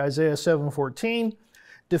Old Greek Isaiah 7:14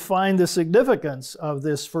 defined the significance of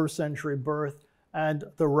this first century birth, and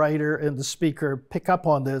the writer and the speaker pick up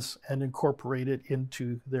on this and incorporate it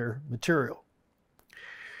into their material.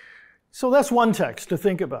 So that's one text to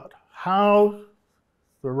think about. How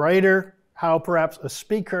the writer, how perhaps a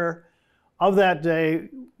speaker of that day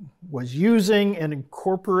was using and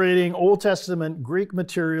incorporating Old Testament Greek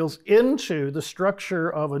materials into the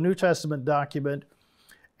structure of a New Testament document,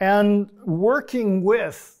 and working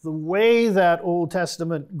with the way that Old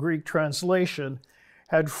Testament Greek translation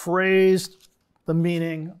had phrased the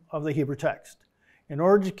meaning of the Hebrew text in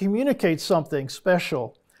order to communicate something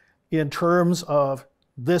special in terms of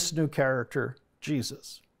this new character,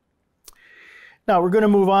 Jesus. Now we're going to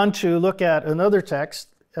move on to look at another text,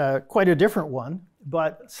 quite a different one,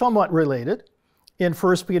 but somewhat related, in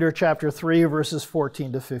 1 Peter chapter 3, verses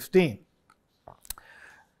 14 to 15.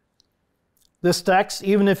 This text,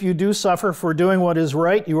 even if you do suffer for doing what is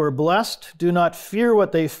right, you are blessed. Do not fear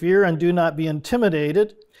what they fear, and do not be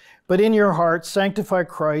intimidated, but in your heart sanctify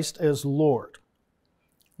Christ as Lord.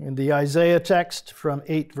 In the Isaiah text from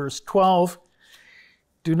 8 verse 12,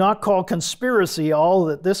 do not call conspiracy all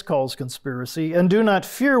that this calls conspiracy, and do not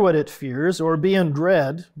fear what it fears, or be in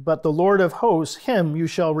dread, but the Lord of hosts, him you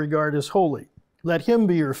shall regard as holy. Let him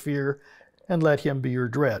be your fear, and let him be your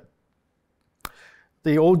dread.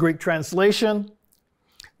 The Old Greek translation,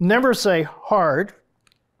 never say hard,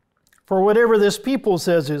 for whatever this people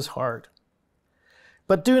says is hard.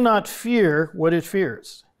 But do not fear what it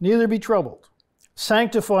fears, neither be troubled.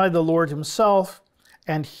 Sanctify the Lord himself,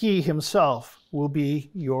 and he himself will be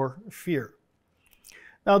your fear.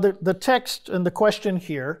 Now, the text and the question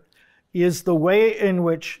here is the way in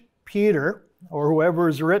which Peter, or whoever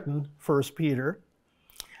has written 1 Peter,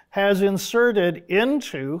 has inserted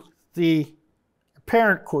into the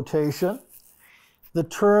parent quotation the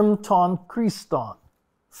term ton Christon,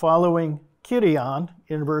 following Kyrion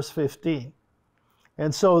in verse 15.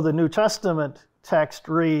 And so the New Testament text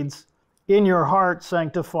reads, in your heart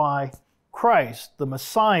sanctify Christ, the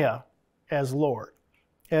Messiah, as Lord,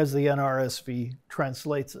 as the NRSV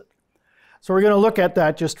translates it. So we're going to look at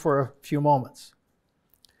that just for a few moments.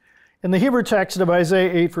 In the Hebrew text of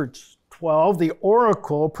Isaiah 8 verse 12, the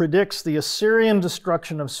oracle predicts the Assyrian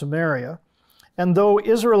destruction of Samaria, and though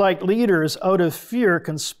Israelite leaders out of fear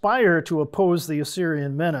conspire to oppose the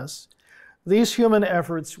Assyrian menace, these human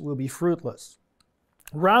efforts will be fruitless.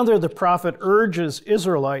 Rather, the prophet urges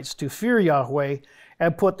Israelites to fear Yahweh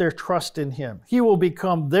and put their trust in him. He will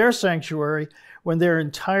become their sanctuary when their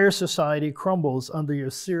entire society crumbles under the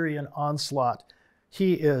Assyrian onslaught.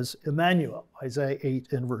 He is Emmanuel, Isaiah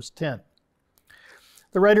 8 and verse 10.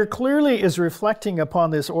 The writer clearly is reflecting upon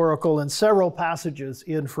this oracle in several passages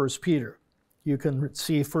in 1 Peter. You can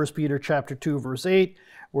see 1 Peter chapter 2, verse 8,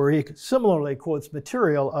 where he similarly quotes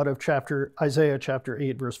material out of Isaiah chapter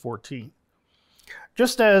 8, verse 14.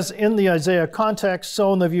 Just as in the Isaiah context,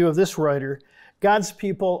 so in the view of this writer, God's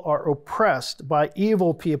people are oppressed by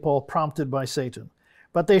evil people prompted by Satan.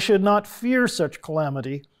 But they should not fear such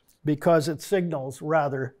calamity because it signals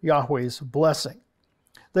rather Yahweh's blessing.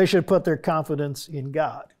 They should put their confidence in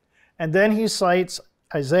God. And then he cites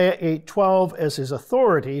Isaiah 8:12 as his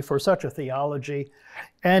authority for such a theology,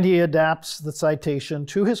 and he adapts the citation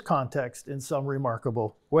to his context in some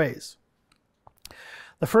remarkable ways.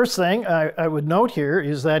 The first thing I would note here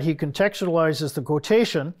is that he contextualizes the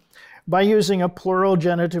quotation by using a plural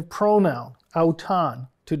genitive pronoun, auton,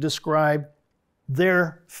 to describe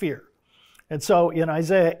their fear. And so in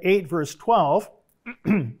Isaiah 8 verse 12,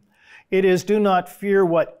 it is, do not fear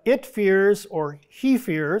what it fears or he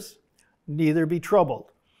fears, neither be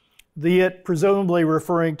troubled. The it presumably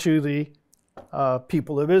referring to the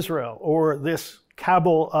people of Israel, or this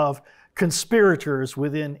cabal of conspirators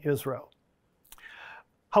within Israel.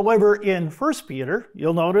 However, in 1 Peter,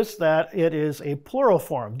 you'll notice that it is a plural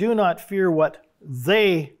form. Do not fear what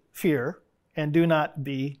they fear, and do not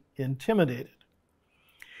be intimidated.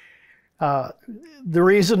 The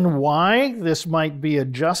reason why this might be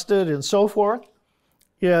adjusted and so forth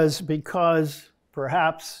is because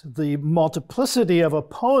perhaps the multiplicity of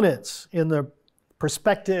opponents in the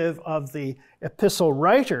perspective of the epistle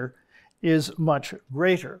writer is much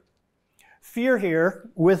greater. Fear here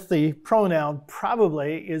with the pronoun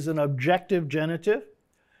probably is an objective genitive.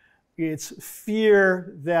 It's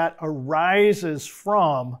fear that arises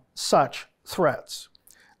from such threats.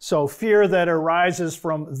 So fear that arises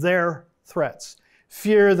from their threats.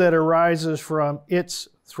 Fear that arises from its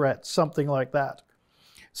threat, something like that.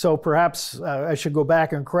 So perhaps I should go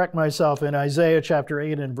back and correct myself. In Isaiah chapter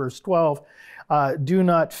 8 and verse 12, do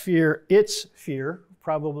not fear its fear,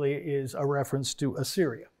 probably is a reference to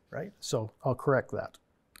Assyria, right? So I'll correct that.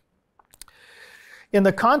 In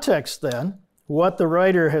the context then, what the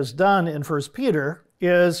writer has done in 1 Peter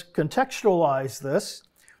is contextualize this,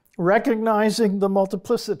 recognizing the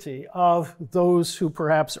multiplicity of those who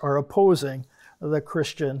perhaps are opposing the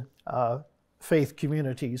Christian faith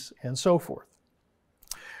communities and so forth.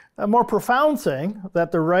 A more profound thing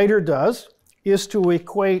that the writer does is to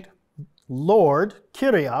equate Lord,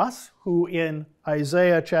 Kyrios, who in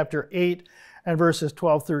Isaiah chapter 8 and verses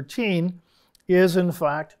 12-13 is in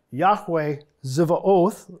fact Yahweh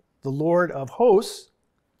Zivaoth, the Lord of hosts,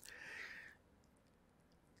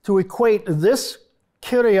 to equate this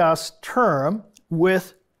Kyrios term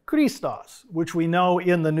with Christos, which we know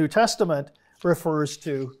in the New Testament refers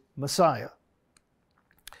to Messiah.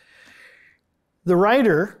 The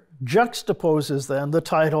writer juxtaposes then the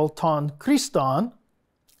title ton Christon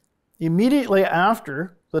immediately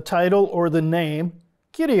after the title or the name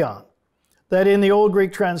Kyrion, that in the Old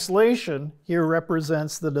Greek translation here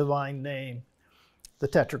represents the divine name, the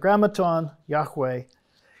Tetragrammaton, Yahweh.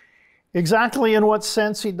 Exactly in what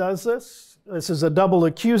sense he does this? This is a double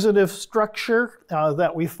accusative structure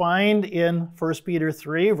that we find in 1 Peter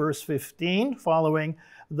 3, verse 15, following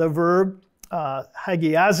the verb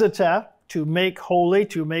hagiazeta, to make holy,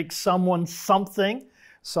 to make someone something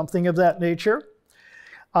of that nature.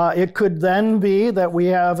 It could then be that we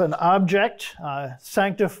have an object,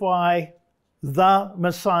 sanctify the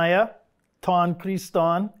Messiah, ton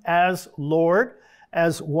Christon, as Lord,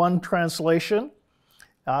 as one translation.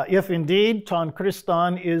 If indeed ton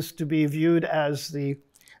Christon is to be viewed as the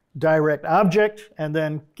direct object, and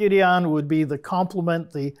then Kyrion would be the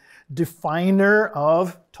complement, the definer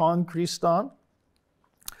of ton Christon.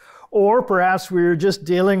 Or perhaps we're just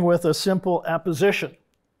dealing with a simple apposition.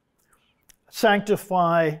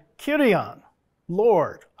 Sanctify Kyrion,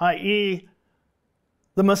 Lord, i.e.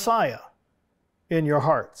 the Messiah, in your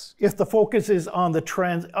hearts. If the focus is on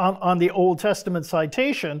the Old Testament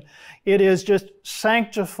citation, it is just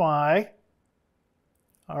sanctify,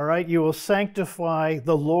 all right? You will sanctify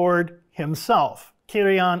the Lord himself.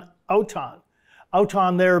 Kyrion auton.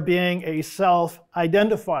 Auton there being a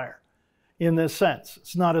self-identifier in this sense.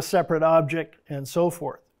 It's not a separate object and so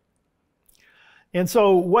forth. And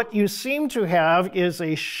so what you seem to have is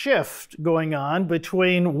a shift going on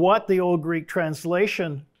between what the Old Greek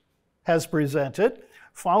translation has presented,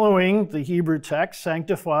 following the Hebrew text,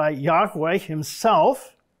 sanctify Yahweh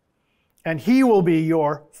himself, and he will be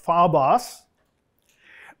your Phobos.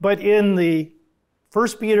 But in the 1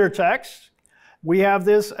 Peter text, we have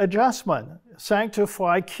this adjustment.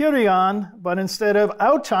 Sanctify Kyrion, but instead of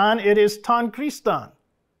auton, it is ton Christon.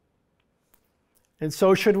 And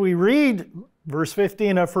so should we read verse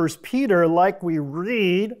 15 of 1 Peter like we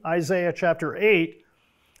read Isaiah chapter 8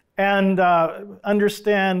 and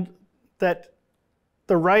understand that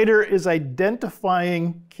the writer is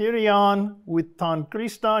identifying Kyrion with ton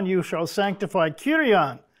Christon. You shall sanctify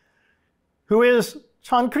Kyrion, who is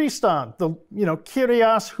ton Christon, the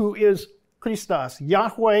Kyrios, who is Christos,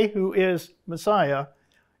 Yahweh, who is Messiah,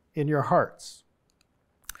 in your hearts.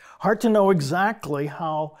 Hard to know exactly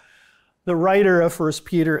how the writer of 1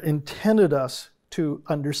 Peter intended us to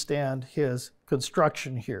understand his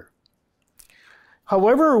construction here.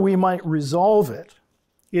 However we might resolve it,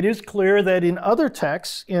 it is clear that in other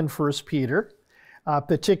texts in 1 Peter,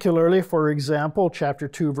 particularly, for example, chapter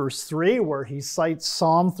 2, verse 3, where he cites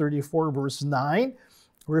Psalm 34, verse 9,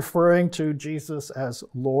 referring to Jesus as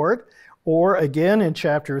Lord, or again in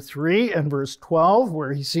chapter 3 and verse 12,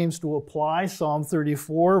 where he seems to apply Psalm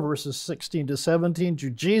 34, verses 16 to 17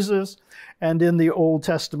 to Jesus, and in the Old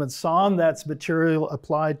Testament Psalm, that's material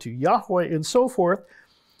applied to Yahweh and so forth.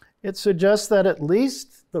 It suggests that at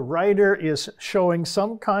least the writer is showing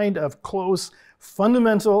some kind of close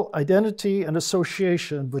fundamental identity and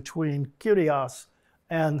association between Kyrios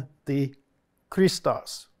and the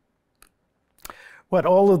Christos. What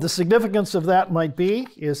all of the significance of that might be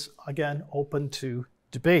is, again, open to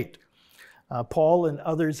debate. Paul and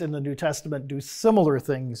others in the New Testament do similar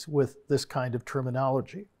things with this kind of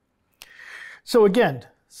terminology. So again,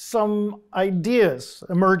 some ideas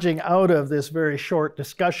emerging out of this very short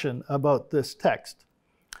discussion about this text.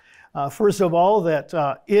 First of all,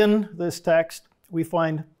 that in this text, we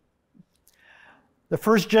find the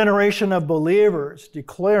first generation of believers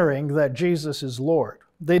declaring that Jesus is Lord.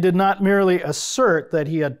 They did not merely assert that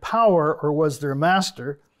he had power or was their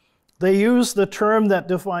master. They used the term that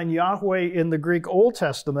defined Yahweh in the Greek Old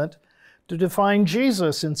Testament to define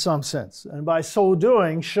Jesus in some sense, and by so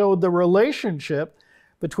doing showed the relationship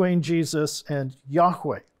between Jesus and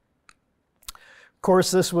Yahweh. Of course,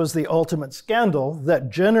 this was the ultimate scandal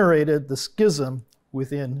that generated the schism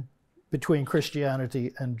between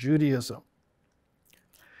Christianity and Judaism.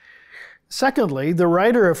 Secondly, the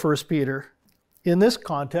writer of 1 Peter in this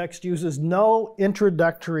context uses no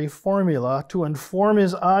introductory formula to inform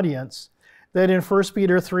his audience that in 1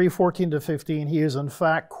 Peter 3:14-15 he is in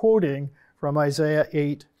fact quoting from Isaiah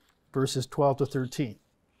 8 verses 12 to 13.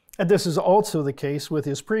 And this is also the case with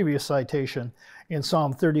his previous citation in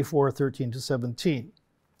Psalm 34:13-17.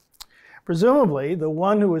 Presumably, the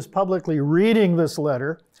one who is publicly reading this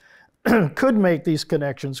letter could make these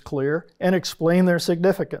connections clear and explain their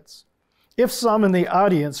significance, if some in the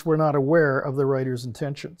audience were not aware of the writer's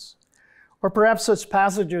intentions. Or perhaps such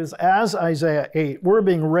passages as Isaiah 8 were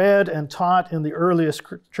being read and taught in the earliest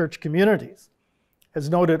church communities. As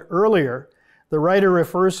noted earlier, the writer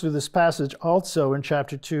refers to this passage also in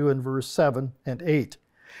chapter 2 and verse 7 and 8.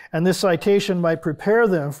 And this citation might prepare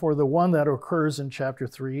them for the one that occurs in chapter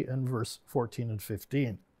 3 and verse 14 and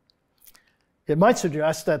 15. It might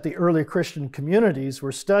suggest that the early Christian communities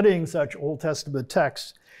were studying such Old Testament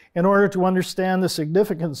texts in order to understand the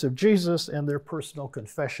significance of Jesus and their personal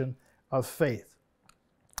confession of faith.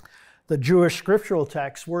 The Jewish scriptural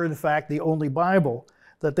texts were in fact the only Bible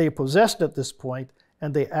that they possessed at this point,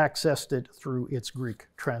 and they accessed it through its Greek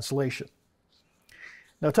translation.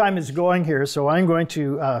 Now time is going here, so I'm going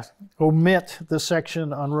to omit the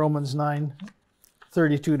section on Romans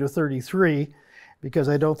 9:32-33 because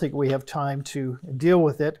I don't think we have time to deal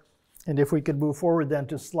with it. And if we could move forward then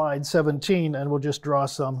to slide 17, and we'll just draw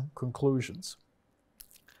some conclusions.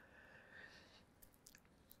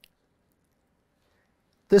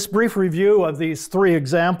 This brief review of these two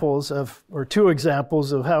examples of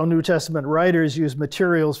how New Testament writers use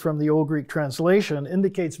materials from the Old Greek translation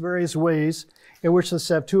indicates various ways in which the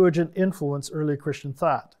Septuagint influenced early Christian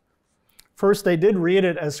thought. First, they did read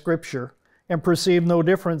it as scripture and perceived no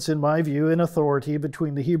difference, in my view, in authority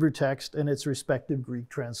between the Hebrew text and its respective Greek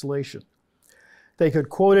translation. They could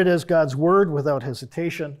quote it as God's word without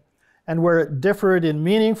hesitation, and where it differed in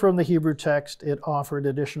meaning from the Hebrew text, it offered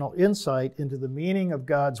additional insight into the meaning of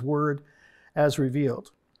God's word as revealed.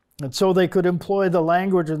 And so they could employ the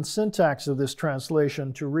language and syntax of this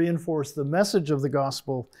translation to reinforce the message of the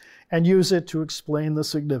gospel and use it to explain the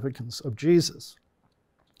significance of Jesus.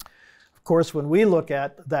 Of course, when we look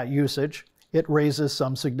at that usage, it raises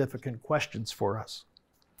some significant questions for us.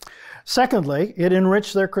 Secondly, it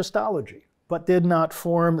enriched their Christology, but did not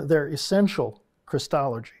form their essential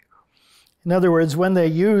Christology. In other words, when they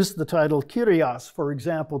used the title Kyrios, for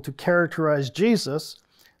example, to characterize Jesus,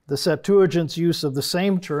 the Septuagint's use of the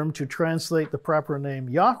same term to translate the proper name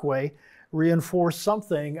Yahweh reinforced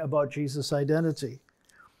something about Jesus' identity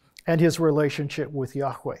and his relationship with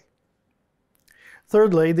Yahweh.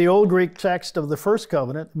 Thirdly, the Old Greek text of the First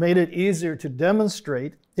Covenant made it easier to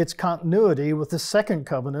demonstrate its continuity with the Second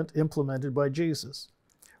Covenant implemented by Jesus.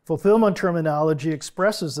 Fulfillment terminology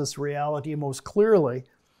expresses this reality most clearly.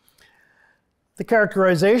 The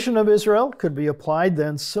characterization of Israel could be applied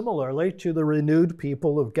then similarly to the renewed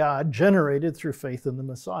people of God generated through faith in the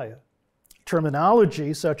Messiah.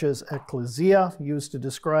 Terminology such as ecclesia, used to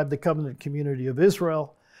describe the covenant community of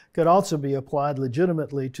Israel, could also be applied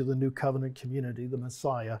legitimately to the new covenant community the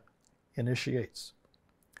Messiah initiates.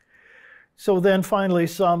 So then finally,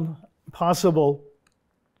 some possible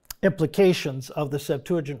implications of the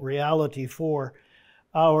Septuagint reality for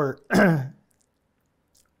our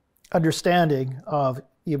understanding of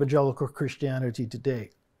evangelical Christianity today.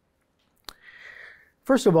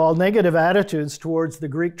 First of all, negative attitudes towards the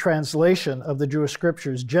Greek translation of the Jewish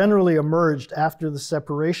scriptures generally emerged after the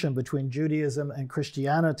separation between Judaism and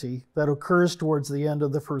Christianity that occurs towards the end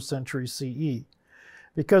of the 1st century CE.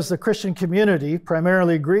 Because the Christian community,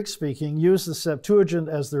 primarily Greek-speaking, used the Septuagint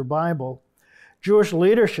as their Bible, Jewish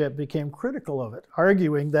leadership became critical of it,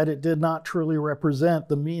 arguing that it did not truly represent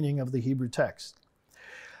the meaning of the Hebrew text.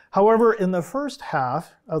 However, in the first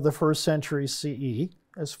half of the 1st century CE,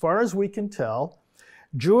 as far as we can tell,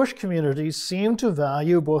 Jewish communities seemed to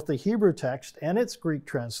value both the Hebrew text and its Greek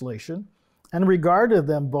translation and regarded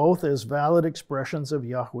them both as valid expressions of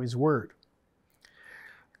Yahweh's word.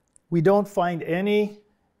 We don't find any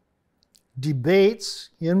debates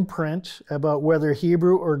in print about whether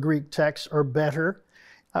Hebrew or Greek texts are better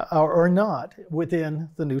or not within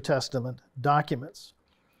the New Testament documents.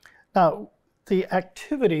 Now, the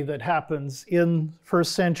activity that happens in 1st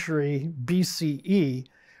century BCE,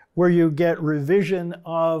 where you get revision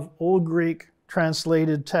of Old Greek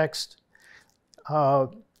translated text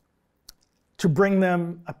to bring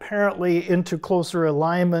them apparently into closer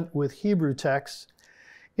alignment with Hebrew texts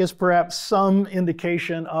is perhaps some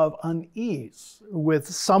indication of unease with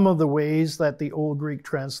some of the ways that the Old Greek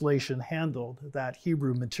translation handled that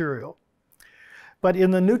Hebrew material. But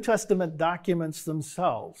in the New Testament documents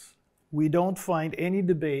themselves, we don't find any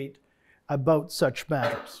debate about such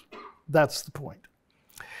matters. That's the point.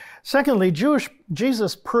 Secondly,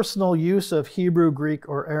 Jesus' personal use of Hebrew, Greek,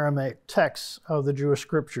 or Aramaic texts of the Jewish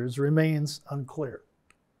scriptures remains unclear.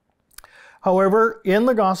 However, in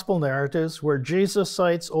the gospel narratives where Jesus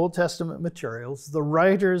cites Old Testament materials, the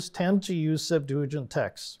writers tend to use Septuagint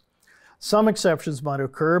texts. Some exceptions might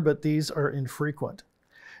occur, but these are infrequent.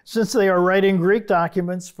 Since they are writing Greek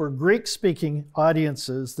documents for Greek-speaking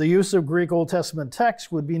audiences, the use of Greek Old Testament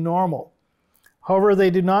texts would be normal. However, they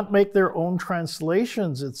do not make their own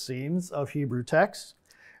translations, it seems, of Hebrew texts,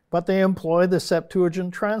 but they employ the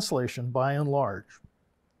Septuagint translation by and large.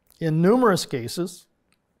 In numerous cases,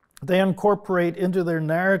 they incorporate into their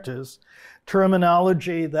narratives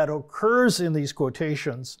terminology that occurs in these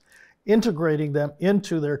quotations, integrating them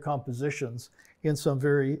into their compositions in some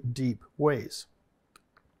very deep ways.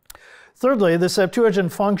 Thirdly, the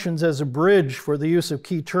Septuagint functions as a bridge for the use of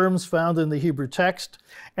key terms found in the Hebrew text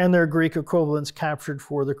and their Greek equivalents captured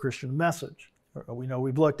for the Christian message. We know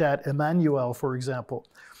we've looked at Emmanuel, for example,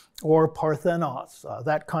 or Parthenos,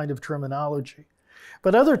 that kind of terminology.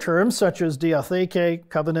 But other terms such as diatheke,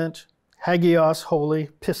 covenant, hagios, holy,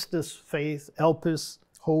 pistis, faith, elpis,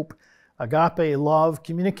 hope, agape, love,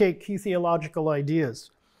 communicate key theological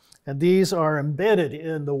ideas. And these are embedded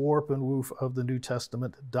in the warp and woof of the New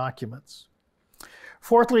Testament documents.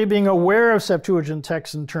 Fourthly, being aware of Septuagint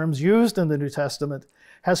texts and terms used in the New Testament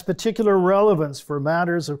has particular relevance for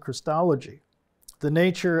matters of Christology, the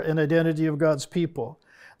nature and identity of God's people,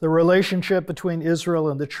 the relationship between Israel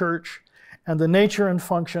and the church, and the nature and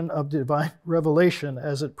function of divine revelation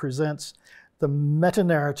as it presents the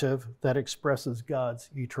meta-narrative that expresses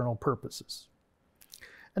God's eternal purposes.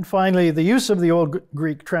 And finally, the use of the Old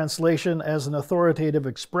Greek translation as an authoritative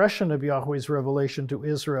expression of Yahweh's revelation to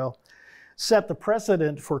Israel set the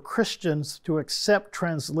precedent for Christians to accept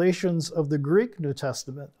translations of the Greek New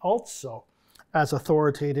Testament also as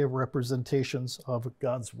authoritative representations of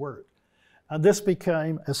God's Word. And this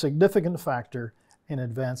became a significant factor in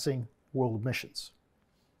advancing world missions.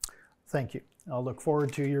 Thank you. I'll look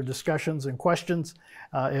forward to your discussions and questions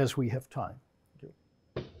as we have time.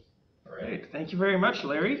 All right, thank you very much,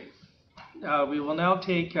 Larry. We will now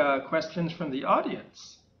take questions from the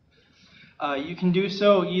audience. You can do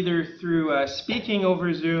so either through speaking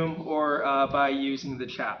over Zoom or by using the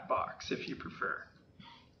chat box if you prefer.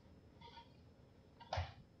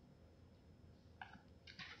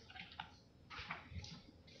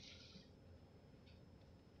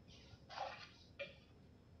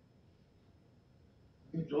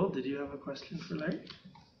 Joel, did you have a question for Larry?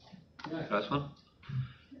 Yeah, last one.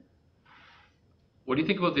 What do you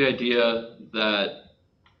think about the idea that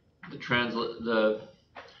the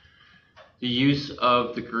use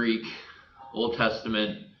of the Greek Old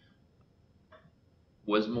Testament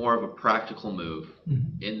was more of a practical move,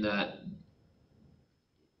 in that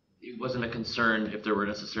it wasn't a concern if there were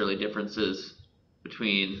necessarily differences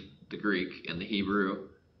between the Greek and the Hebrew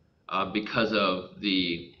because of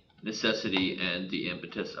the necessity and the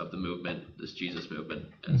impetus of the movement, this Jesus movement.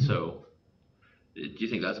 And so do you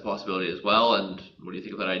think that's a possibility as well? And what do you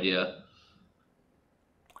think of that idea?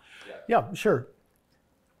 Yeah, sure.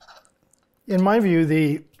 In my view,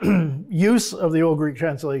 the use of the Old Greek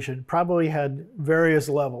translation probably had various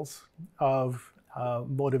levels of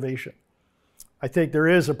motivation. I think there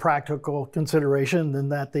is a practical consideration in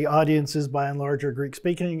that the audiences by and large are Greek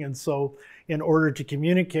speaking, and so in order to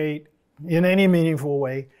communicate in any meaningful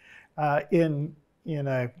way, in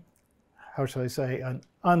a, how shall I say,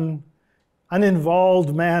 an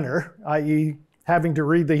uninvolved manner, i.e. having to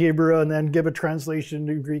read the Hebrew and then give a translation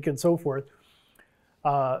to Greek and so forth,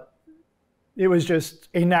 it was just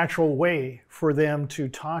a natural way for them to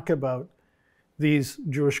talk about these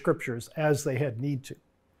Jewish scriptures as they had need to.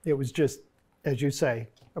 It was just, as you say,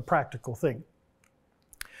 a practical thing.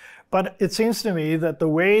 But it seems to me that the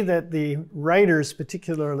way that the writers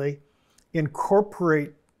particularly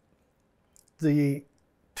incorporate the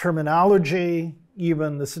terminology,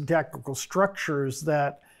 even the syntactical structures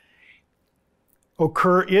that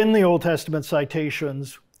occur in the Old Testament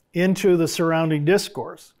citations into the surrounding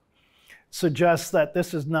discourse suggests that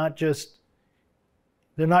this is not just,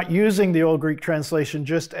 they're not using the Old Greek translation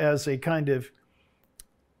just as a kind of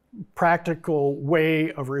practical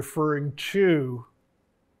way of referring to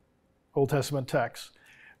Old Testament texts,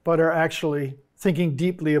 but are actually thinking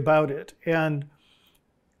deeply about it. And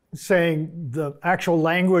saying the actual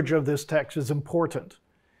language of this text is important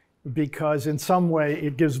because in some way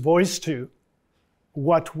it gives voice to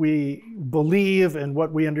what we believe and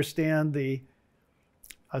what we understand the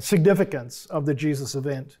significance of the Jesus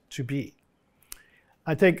event to be.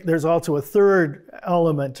 I think there's also a third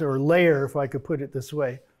element or layer, if I could put it this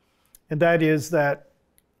way, and that is that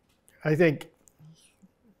I think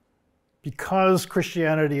because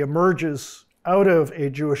Christianity emerges out of a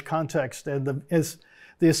Jewish context and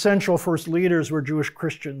the essential first leaders were Jewish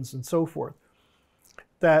Christians and so forth,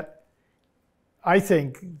 that I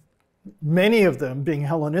think many of them, being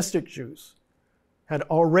Hellenistic Jews, had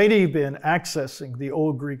already been accessing the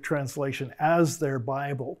Old Greek translation as their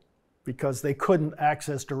Bible because they couldn't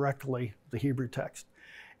access directly the Hebrew text.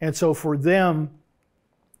 And so for them,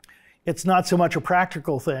 it's not so much a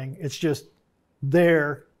practical thing, it's just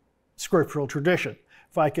their scriptural tradition.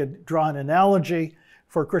 If I could draw an analogy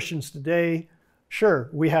for Christians today, sure,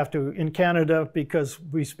 we have to, in Canada, because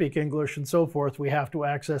we speak English and so forth, we have to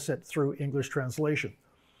access it through English translation.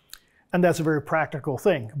 And that's a very practical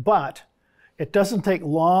thing. But it doesn't take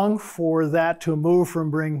long for that to move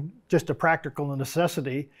from being just a practical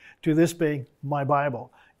necessity to this being my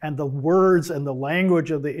Bible. And the words and the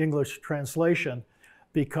language of the English translation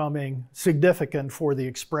becoming significant for the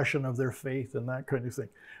expression of their faith and that kind of thing.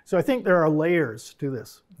 So I think there are layers to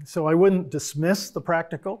this. So I wouldn't dismiss the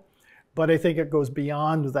practical, but I think it goes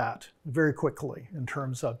beyond that very quickly in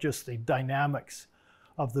terms of just the dynamics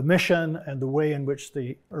of the mission and the way in which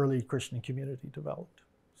the early Christian community developed.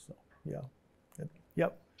 So, yeah.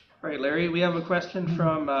 Yep. All right, Larry, we have a question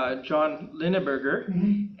from John Lineberger,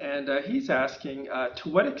 and he's asking, to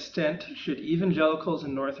what extent should evangelicals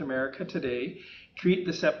in North America today treat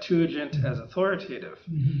the Septuagint as authoritative?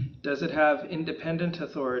 Does it have independent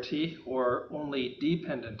authority or only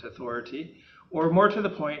dependent authority? Or more to the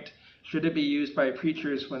point, should it be used by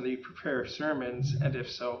preachers when they prepare sermons, and if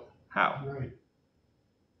so, how? Right.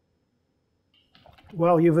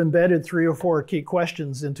 Well, you've embedded 3 or 4 key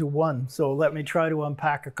questions into one, so let me try to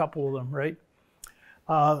unpack a couple of them, right?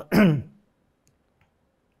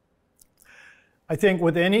 I think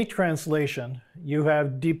with any translation, you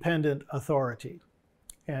have dependent authority,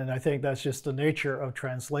 and I think that's just the nature of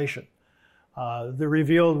translation. The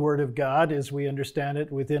revealed Word of God, as we understand it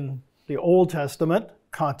within the Old Testament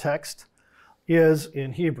context, is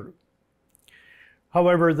in Hebrew.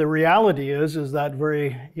 However, the reality is that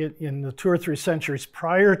in the 2 or 3 centuries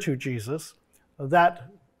prior to Jesus, that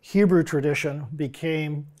Hebrew tradition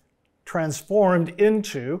became translated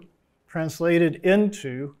into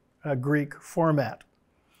a Greek format.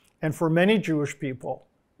 And for many Jewish people,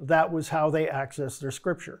 that was how they accessed their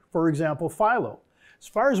scripture. For example, Philo. As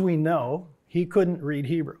far as we know, he couldn't read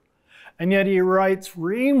Hebrew. And yet he writes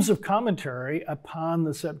reams of commentary upon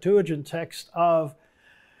the Septuagint text of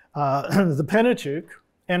the Pentateuch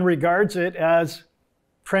and regards it as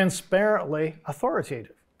transparently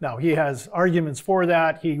authoritative. Now, he has arguments for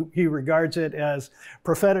that. He regards it as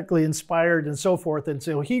prophetically inspired and so forth. And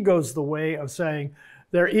so he goes the way of saying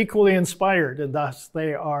they're equally inspired, and thus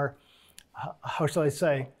they are, how shall I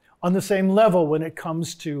say, on the same level when it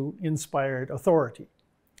comes to inspired authority.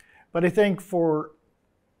 But I think for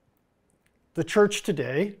the church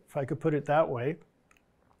today, if I could put it that way,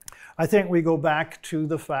 I think we go back to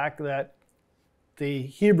the fact that the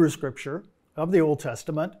Hebrew scripture of the Old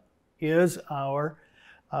Testament is our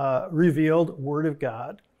revealed Word of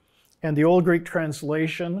God. And the Old Greek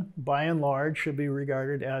translation, by and large, should be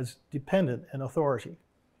regarded as dependent in authority.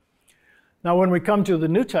 Now, when we come to the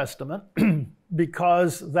New Testament,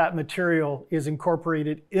 because that material is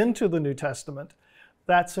incorporated into the New Testament,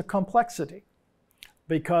 that's a complexity.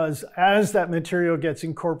 Because as that material gets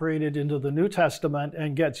incorporated into the New Testament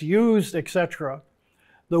and gets used, etc.,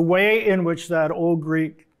 the way in which that Old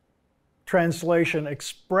Greek translation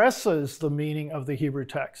expresses the meaning of the Hebrew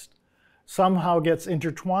text somehow gets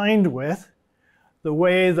intertwined with the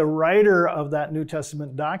way the writer of that New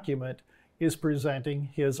Testament document is presenting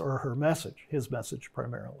his or her message, his message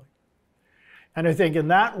primarily. And I think in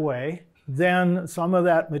that way, then some of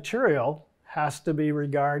that material has to be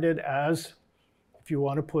regarded as, if you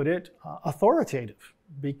want to put it, authoritative,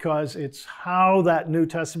 because it's how that New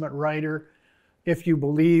Testament writer, if you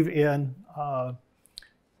believe in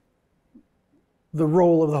the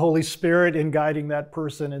role of the Holy Spirit in guiding that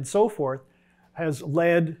person and so forth, has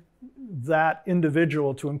led that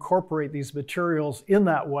individual to incorporate these materials in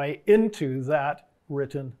that way into that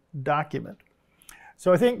written document.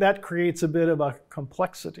 So I think that creates a bit of a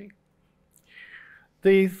complexity.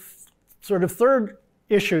 The sort of third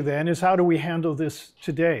issue then is, how do we handle this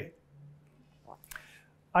today?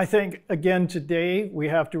 I think, again, today we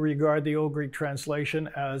have to regard the Old Greek translation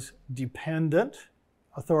as dependent,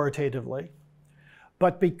 authoritatively.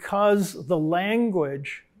 But because the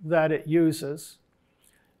language that it uses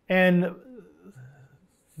and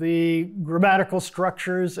the grammatical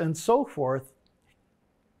structures and so forth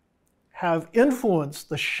have influenced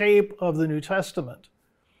the shape of the New Testament,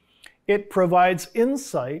 it provides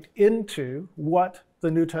insight into what the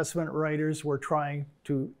New Testament writers were trying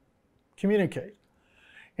to communicate.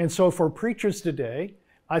 And so for preachers today,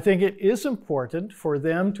 I think it is important for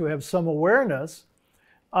them to have some awareness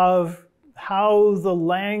of how the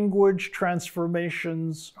language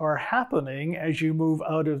transformations are happening as you move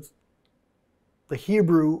out of the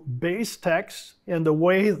Hebrew base text and the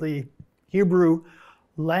way the Hebrew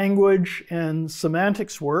language and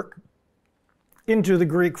semantics work into the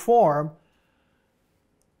Greek form,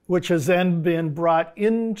 which has then been brought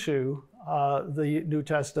into the New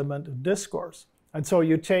Testament discourse. And so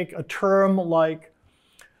you take a term like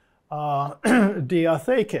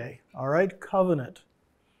diatheke, all right, covenant.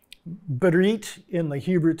 Berit in the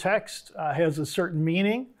Hebrew text has a certain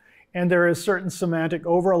meaning, and there is certain semantic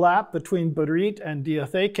overlap between berit and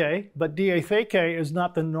diatheke, but diatheke is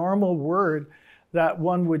not the normal word that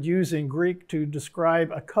one would use in Greek to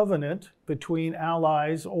describe a covenant between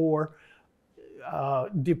allies or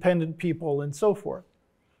dependent people and so forth.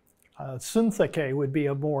 Syntheke would be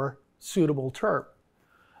a more suitable term.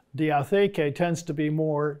 Diatheke tends to be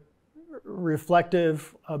more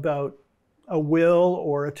reflective about a will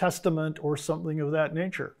or a testament or something of that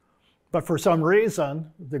nature. But for some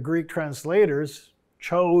reason, the Greek translators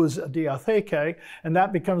chose diatheke, and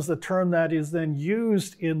that becomes the term that is then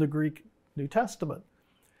used in the Greek New Testament.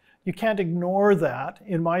 You can't ignore that,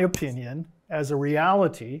 in my opinion, as a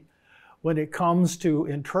reality when it comes to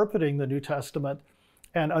interpreting the New Testament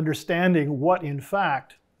and understanding what, in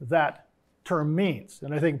fact, that term means.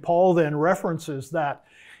 And I think Paul then references that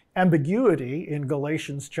ambiguity in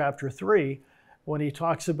Galatians chapter 3 when he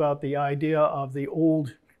talks about the idea of the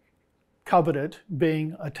old covenant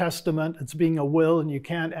being a testament, it's being a will, and you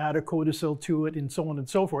can't add a codicil to it, and so on and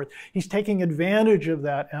so forth. He's taking advantage of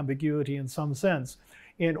that ambiguity in some sense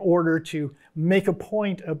in order to make a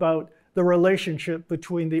point about the relationship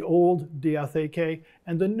between the old diatheke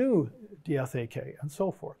and the new diatheke, and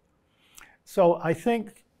so forth. So I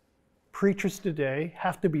think preachers today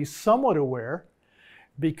have to be somewhat aware,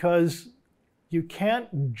 because you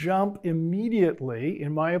can't jump immediately,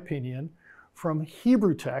 in my opinion, from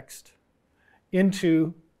Hebrew text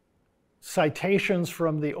into citations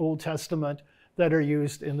from the Old Testament that are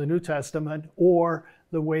used in the New Testament, or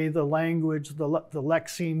the way the language, the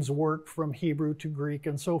lexemes work from Hebrew to Greek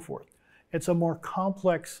and so forth. It's a more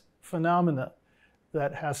complex phenomena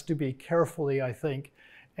that has to be carefully, I think,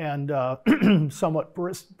 and somewhat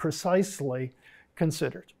precisely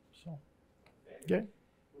considered. So, okay.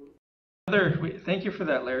 Thank you for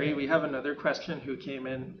that, Larry. We have another question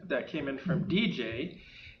that came in from DJ.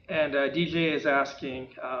 And DJ is asking,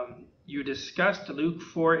 you discussed Luke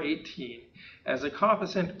 4:18 as a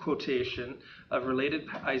composite quotation of related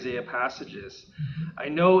Isaiah passages. I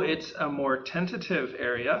know it's a more tentative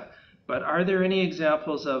area, but are there any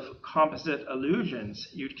examples of composite allusions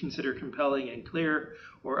you'd consider compelling and clear,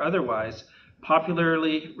 or otherwise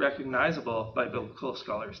popularly recognizable by biblical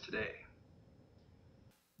scholars today?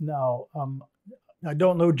 Now, I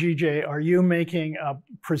don't know, GJ, are you making a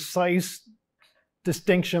precise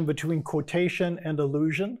distinction between quotation and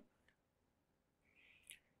allusion?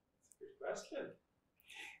 Good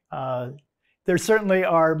question. There certainly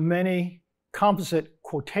are many composite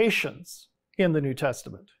quotations in the New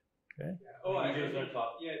Testament. Okay. Yeah. Oh, I think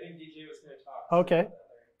DJ was going to talk. Okay,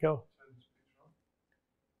 go.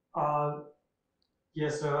 Yeah,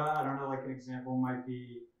 so I don't know, like an example might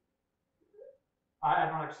be, I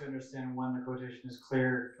don't actually understand when the quotation is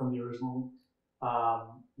clear from the original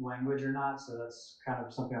language or not, so that's kind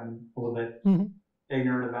of something I'm a little bit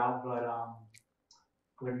ignorant about, but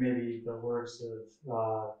like maybe the words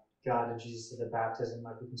of God and Jesus at the baptism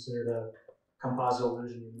might be considered a composite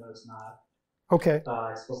allusion, even though it's not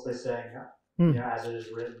explicitly saying, you know, as it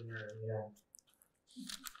is written, or, you know.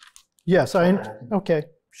 Yes, okay.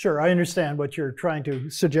 Sure, I understand what you're trying to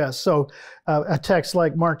suggest. So a text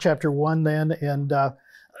like Mark chapter 1 then, and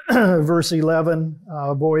verse 11,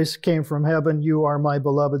 voice came from heaven, you are my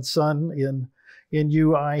beloved son, in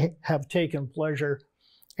you I have taken pleasure.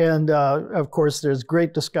 And of course, there's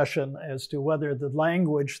great discussion as to whether the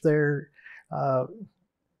language there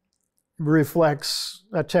reflects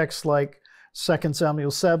a text like 2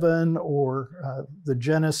 Samuel 7 or the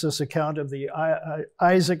Genesis account of the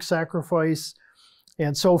Isaac sacrifice,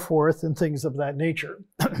 and so forth, and things of that nature.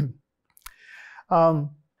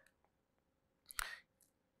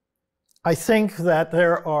 I think that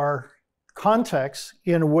there are contexts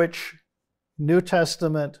in which New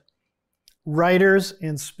Testament writers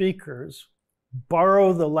and speakers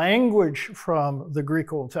borrow the language from the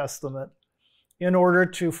Greek Old Testament in order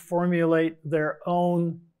to formulate their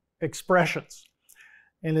own expressions.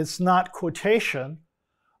 And it's not quotation,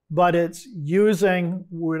 but it's using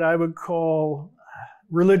what I would call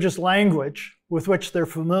religious language with which they're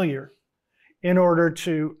familiar in order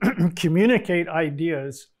to communicate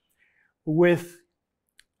ideas with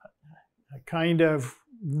a kind of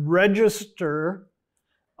register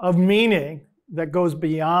of meaning that goes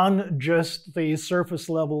beyond just the surface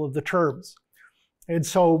level of the terms. And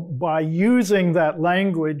so by using that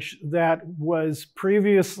language that was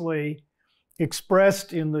previously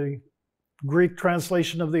expressed in the Greek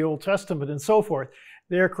translation of the Old Testament and so forth,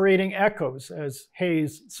 they're creating echoes, as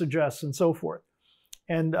Hayes suggests, and so forth.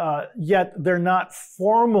 And yet they're not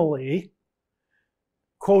formally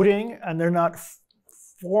quoting, and they're not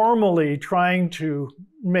formally trying to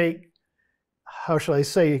make, how shall I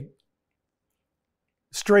say,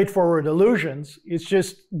 straightforward allusions. It's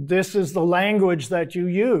just, this is the language that you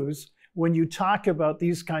use when you talk about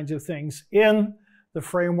these kinds of things in the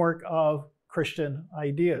framework of Christian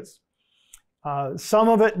ideas. Some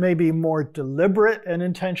of it may be more deliberate and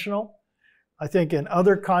intentional. I think in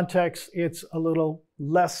other contexts, it's a little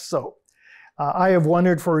less so. I have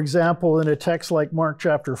wondered, for example, in a text like Mark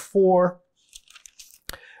chapter 4,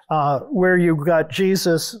 where you've got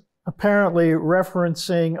Jesus apparently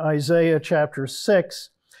referencing Isaiah chapter 6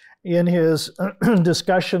 in his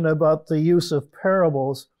discussion about the use of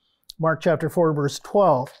parables, Mark chapter 4, verse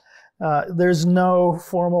 12. There's no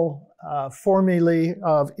formal formulae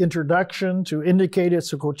of introduction to indicate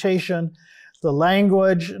it's a quotation. The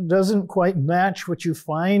language doesn't quite match what you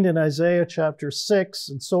find in Isaiah chapter 6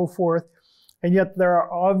 and so forth. And yet there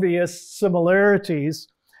are obvious similarities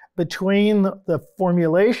between the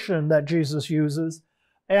formulation that Jesus uses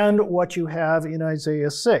and what you have in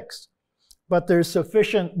Isaiah 6. But there's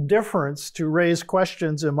sufficient difference to raise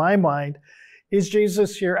questions in my mind. Is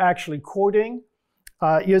Jesus here actually quoting?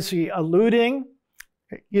 Is he alluding?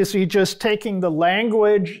 Is he just taking the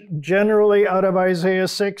language generally out of Isaiah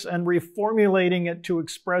 6 and reformulating it to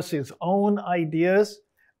express his own ideas?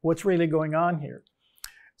 What's really going on here?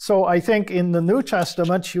 So I think in the New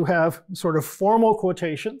Testament, you have sort of formal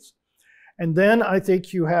quotations. And then I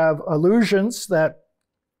think you have allusions that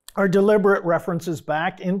are deliberate references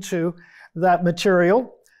back into that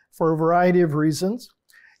material for a variety of reasons.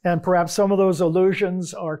 And perhaps some of those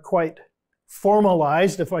allusions are quite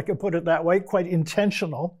formalized, if I could put it that way, quite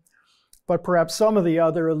intentional. But perhaps some of the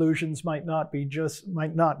other allusions might not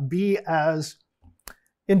be as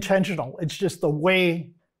intentional. It's just the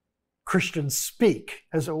way Christians speak,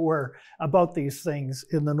 as it were, about these things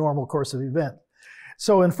in the normal course of event.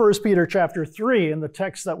 So in 1 Peter chapter 3, in the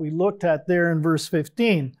text that we looked at there in verse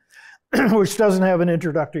 15, which doesn't have an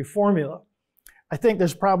introductory formula, I think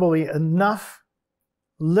there's probably enough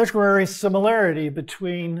literary similarity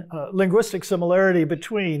between, linguistic similarity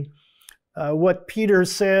between what Peter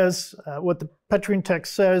says, what the Petrine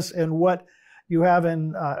text says, and what you have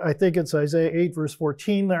in, I think it's Isaiah 8, verse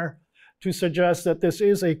 14 there, to suggest that this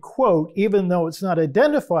is a quote, even though it's not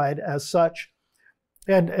identified as such.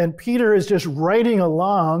 And Peter is just writing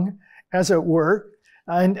along, as it were,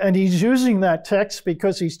 and he's using that text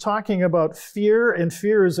because he's talking about fear, and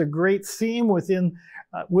fear is a great theme within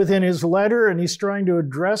his letter, and he's trying to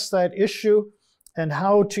address that issue and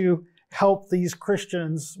how to help these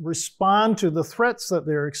Christians respond to the threats that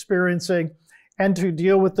they're experiencing and to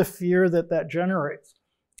deal with the fear that generates.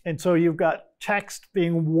 And so you've got text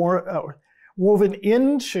being woven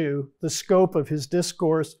into the scope of his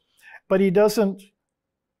discourse, but he doesn't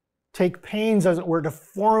take pains, as it were, to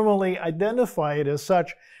formally identify it as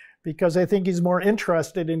such, because I think he's more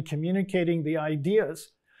interested in communicating the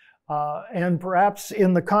ideas. And perhaps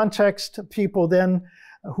in the context, people then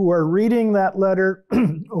who are reading that letter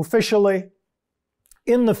officially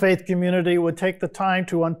in the faith community would take the time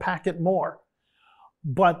to unpack it more.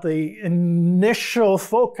 But the initial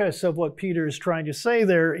focus of what Peter is trying to say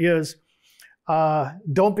there is,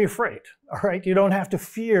 don't be afraid, all right? You don't have to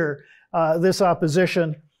fear this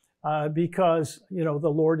opposition because, you know, the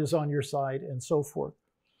Lord is on your side and so forth.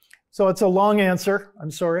 So it's a long answer,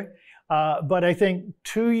 I'm sorry. But I think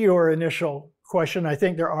to your initial question, I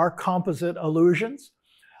think there are composite allusions.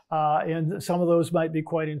 And some of those might be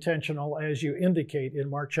quite intentional, as you indicate in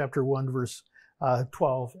Mark chapter 1, verse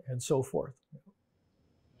 12, and so forth.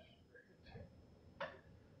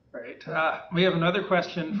 Right. We have another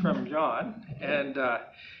question from John, and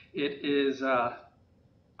it is,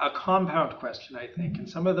 a compound question, I think, and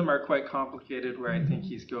some of them are quite complicated where I think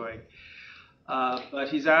he's going. But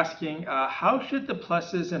he's asking, how should the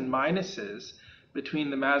pluses and minuses between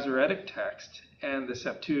the Masoretic text and the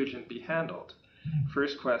Septuagint be handled?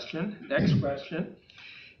 First question. Next question.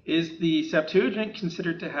 Is the Septuagint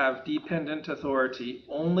considered to have dependent authority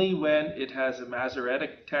only when it has a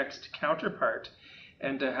Masoretic text counterpart,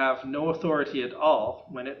 and to have no authority at all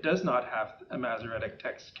when it does not have a Masoretic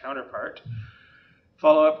text counterpart?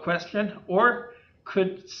 Follow-up question. Or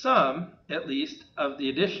could some, at least, of the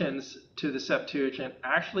additions to the Septuagint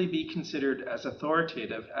actually be considered as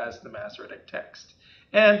authoritative as the Masoretic text?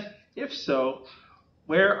 And if so,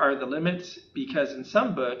 where are the limits? Because in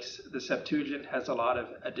some books, the Septuagint has a lot of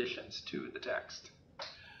additions to the text.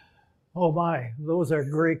 Oh my, those are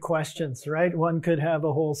great questions, right? One could have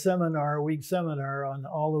a whole seminar, a week seminar on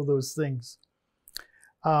all of those things.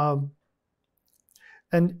 And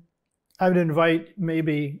I would invite,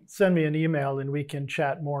 maybe send me an email and we can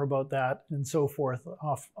chat more about that and so forth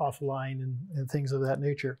offline and things of that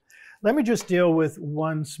nature. Let me just deal with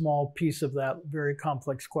one small piece of that very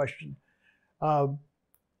complex question. I'm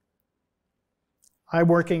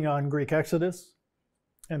working on Greek Exodus.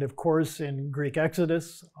 And of course, in Greek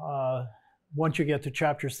Exodus, once you get to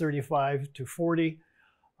chapters 35 to 40,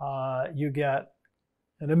 you get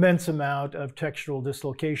an immense amount of textual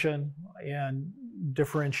dislocation and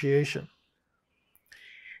differentiation.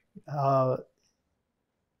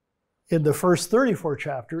 In the first 34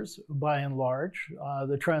 chapters, by and large,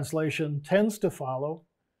 the translation tends to follow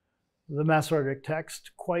the Masoretic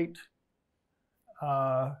text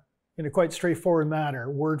in a quite straightforward manner,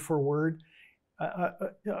 word for word.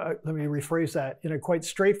 Let me rephrase that, in a quite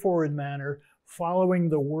straightforward manner, following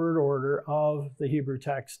the word order of the Hebrew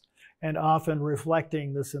text and often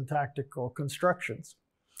reflecting the syntactical constructions.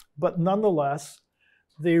 But nonetheless,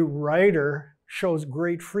 the writer shows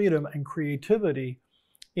great freedom and creativity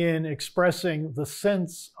in expressing the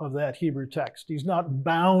sense of that Hebrew text. He's not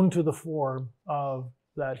bound to the form of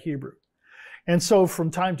that Hebrew. And so from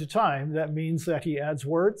time to time, that means that he adds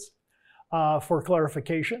words for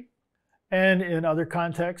clarification. And in other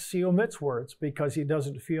contexts, he omits words because he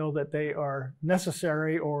doesn't feel that they are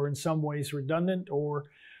necessary or in some ways redundant or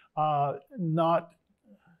not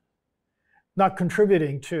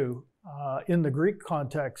contributing to, in the Greek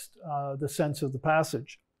context, the sense of the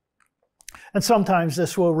passage. And sometimes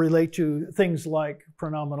this will relate to things like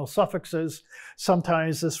pronominal suffixes.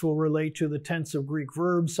 Sometimes this will relate to the tense of Greek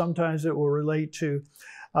verbs. Sometimes it will relate to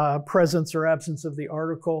presence or absence of the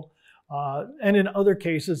article. And in other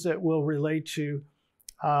cases, it will relate to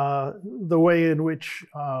the way in which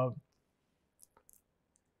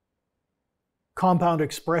compound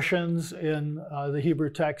expressions in the Hebrew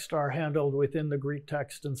text are handled within the Greek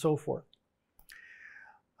text and so forth.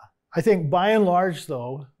 I think by and large,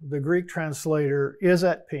 though, the Greek translator is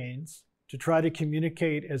at pains to try to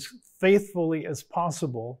communicate as faithfully as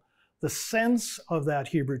possible the sense of that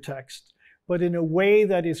Hebrew text, but in a way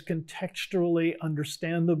that is contextually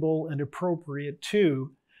understandable and appropriate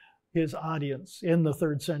to his audience in the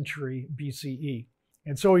 3rd century BCE.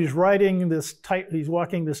 And so he's walking this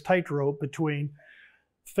tightrope between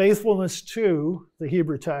faithfulness to the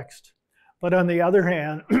Hebrew text, but on the other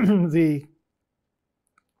hand, the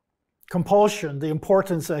compulsion, the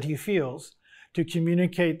importance that he feels to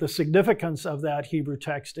communicate the significance of that Hebrew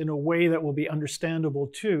text in a way that will be understandable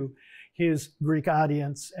to his Greek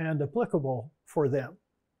audience and applicable for them.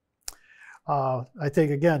 I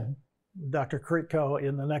think, again, Dr. Kritko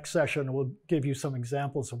in the next session will give you some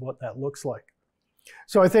examples of what that looks like.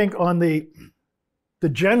 So I think on the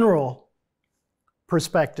general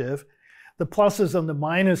perspective, the pluses and the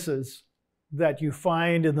minuses that you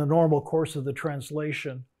find in the normal course of the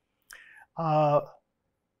translation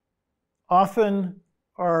often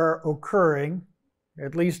are occurring,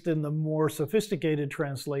 at least in the more sophisticated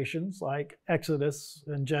translations like Exodus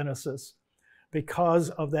and Genesis, because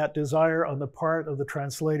of that desire on the part of the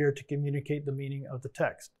translator to communicate the meaning of the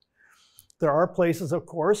text. There are places, of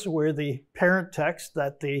course, where the parent text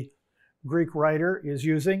that the Greek writer is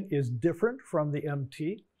using is different from the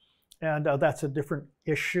MT, and that's a different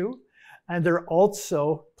issue. And there are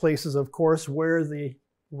also places, of course, where the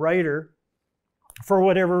writer,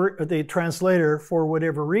 the translator, for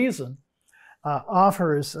whatever reason,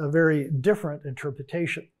 offers a very different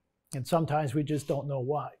interpretation. And sometimes we just don't know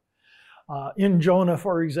why. In Jonah,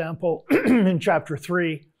 for example, in chapter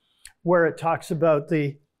 3, where it talks about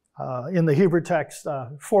in the Hebrew text,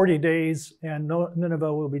 40 days and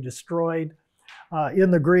Nineveh will be destroyed.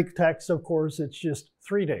 In the Greek text, of course, it's just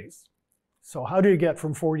 3 days. So how do you get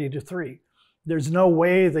from 40 to 3? There's no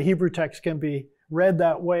way the Hebrew text can be read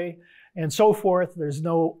that way. and so forth. There's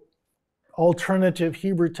no alternative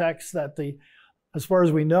Hebrew text that as far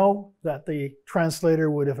as we know, that the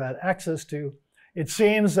translator would have had access to. It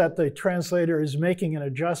seems that the translator is making an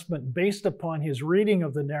adjustment based upon his reading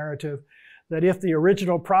of the narrative, that if the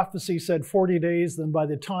original prophecy said 40 days, then by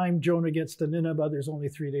the time Jonah gets to Nineveh, there's only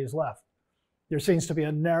 3 days left. There seems to be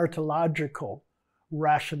a narratological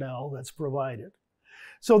rationale that's provided.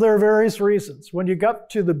 So there are various reasons. When you got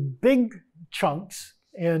to the big chunks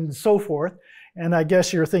and so forth, and I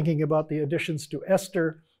guess you're thinking about the additions to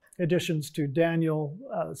Esther, additions to Daniel,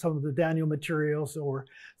 some of the Daniel materials or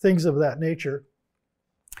things of that nature,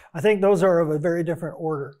 I think those are of a very different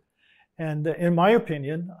order. And in my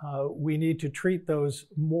opinion, we need to treat those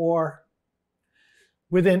more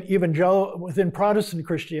within Protestant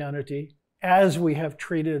Christianity as we have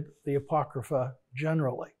treated the Apocrypha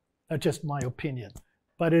generally. That's just my opinion.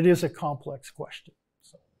 But it is a complex question.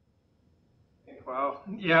 So. Wow.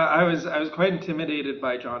 Yeah, I was quite intimidated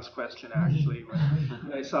by John's question, actually,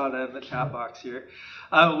 when I saw that in the chat box here.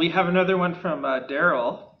 We have another one from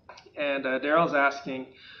Daryl, and Daryl's asking,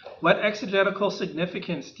 what exegetical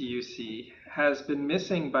significance do you see has been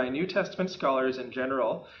missing by New Testament scholars in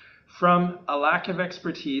general from a lack of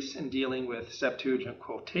expertise in dealing with Septuagint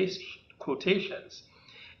quotations?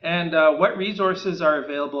 And what resources are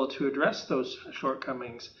available to address those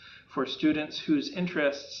shortcomings for students whose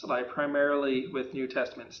interests lie primarily with New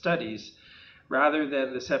Testament studies rather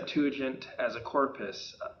than the Septuagint as a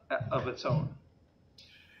corpus of its own?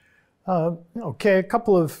 Okay, a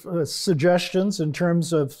couple of suggestions in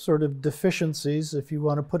terms of sort of deficiencies, if you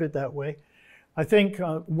want to put it that way. I think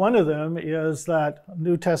one of them is that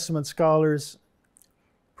New Testament scholars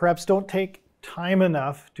perhaps don't take time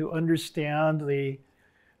enough to understand the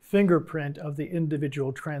fingerprint of the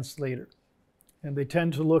individual translator. And they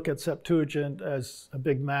tend to look at Septuagint as a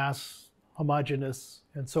big mass, homogeneous,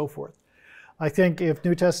 and so forth. I think if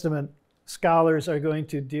New Testament scholars are going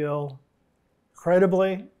to deal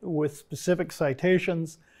credibly with specific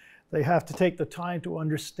citations, they have to take the time to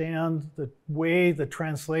understand the way the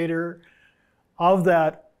translator of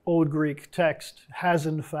that Old Greek text has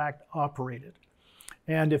in fact operated.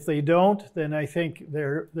 And if they don't, then I think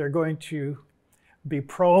they're going to be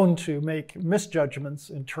prone to make misjudgments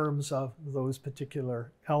in terms of those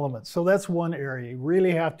particular elements. So that's one area. You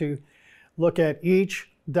really have to look at each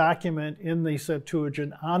document in the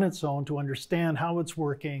Septuagint on its own to understand how it's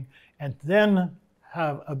working, and then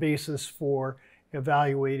have a basis for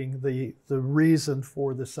evaluating the reason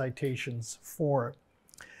for the citations for it.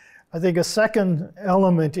 I think a second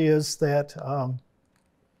element is that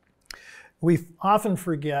we often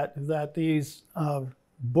forget that these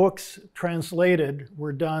books translated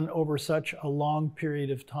were done over such a long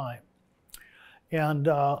period of time. And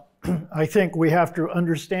I think we have to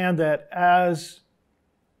understand that as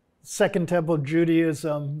Second Temple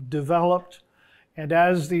Judaism developed, and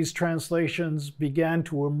as these translations began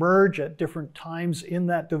to emerge at different times in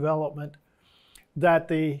that development, that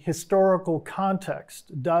the historical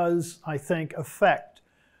context does, I think, affect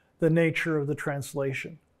the nature of the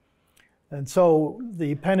translation. And so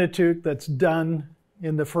the Pentateuch that's done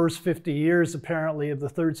in the first 50 years, apparently, of the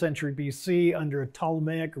 3rd century BC under a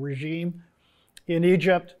Ptolemaic regime in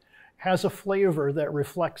Egypt has a flavor that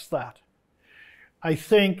reflects that. I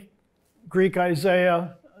think Greek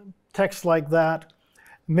Isaiah, texts like that,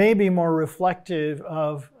 may be more reflective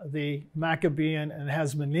of the Maccabean and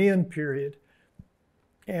Hasmonean period.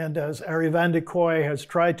 And as Ari van de Kooi has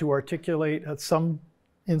tried to articulate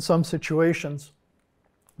in some situations,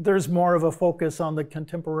 there's more of a focus on the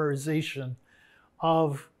contemporarization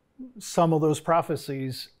of some of those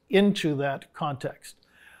prophecies into that context.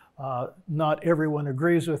 Not everyone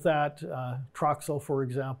agrees with that. Troxel, for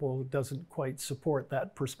example, doesn't quite support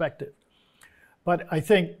that perspective. But I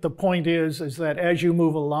think the point is that as you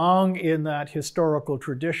move along in that historical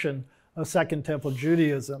tradition of Second Temple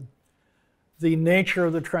Judaism, the nature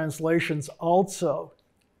of the translations also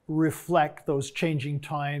reflect those changing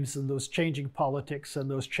times and those changing politics and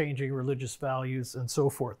those changing religious values and so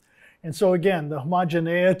forth. And so again, the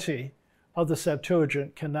homogeneity of the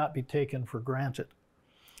Septuagint cannot be taken for granted.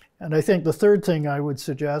 And I think the third thing I would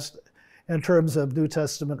suggest in terms of New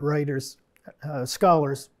Testament writers,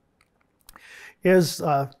 scholars, is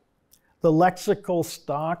the lexical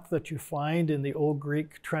stock that you find in the Old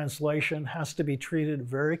Greek translation has to be treated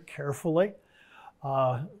very carefully.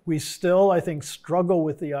 We still, I think, struggle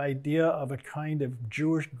with the idea of a kind of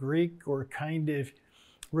Jewish Greek or a kind of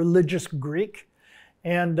religious Greek.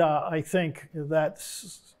 And I think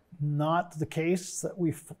that's not the case that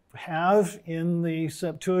we have in the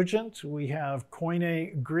Septuagint. We have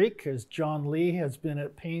Koine Greek, as John Lee has been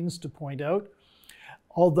at pains to point out.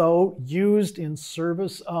 although used in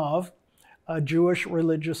service of a Jewish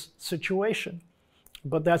religious situation.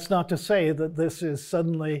 But that's not to say that this is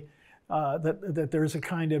suddenly, that there's a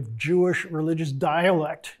kind of Jewish religious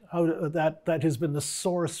dialect that has been the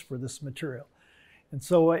source for this material. And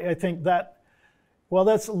so I think that, well,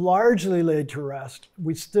 that's largely laid to rest.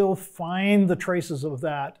 We still find the traces of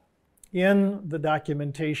that in the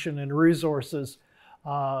documentation and resources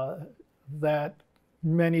that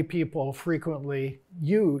many people frequently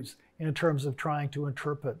use in terms of trying to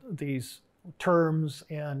interpret these terms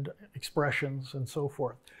and expressions and so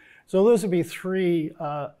forth. So those would be three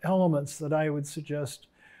elements that I would suggest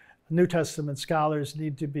New Testament scholars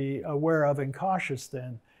need to be aware of and cautious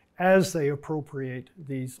then as they appropriate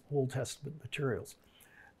these Old Testament materials.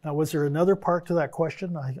 Now, was there another part to that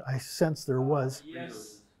question? I sense there was.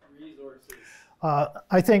 Yes, resources.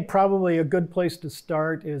 I think probably a good place to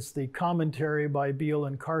start is the commentary by Beale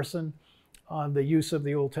and Carson on the use of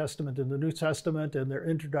the Old Testament and the New Testament, and their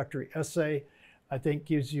introductory essay, I think,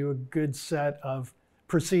 gives you a good set of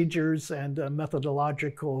procedures and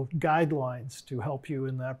methodological guidelines to help you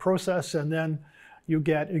in that process. And then you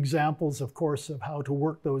get examples, of course, of how to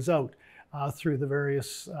work those out through the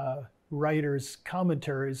various writers'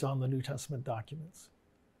 commentaries on the New Testament documents.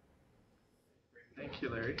 Thank you,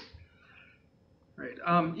 Larry. Right.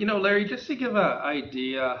 Larry, just to give an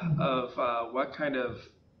idea of what kind of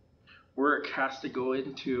work has to go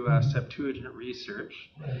into Septuagint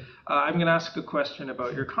research, I'm going to ask a question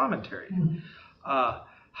about your commentary.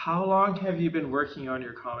 How long have you been working on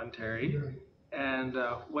your commentary, and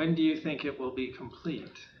when do you think it will be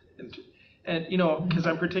complete? And because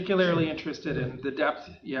I'm particularly interested in the depth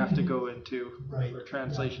you have to go into for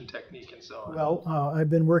translation technique and so on. Well, I've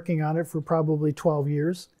been working on it for probably 12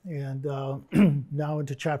 years, and now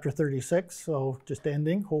into chapter 36, so just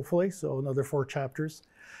ending, hopefully, so another 4 chapters.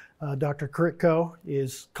 Dr. Kritko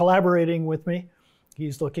is collaborating with me.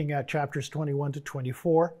 He's looking at chapters 21 to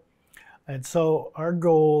 24. And so our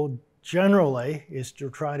goal generally is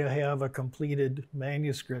to try to have a completed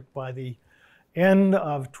manuscript by the end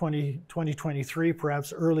of 2023,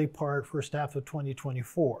 perhaps early part, first half of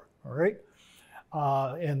 2024, all right?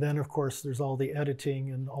 And then, of course, there's all the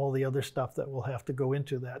editing and all the other stuff that will have to go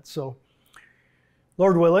into that. So,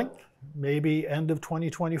 Lord willing, maybe end of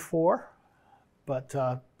 2024, but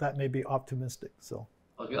that may be optimistic, so.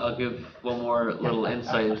 I'll give one more little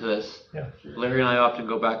insight into this. Larry and I often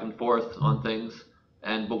go back and forth on things,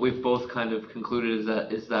 and what we've both kind of concluded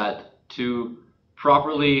is that to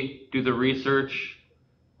properly do the research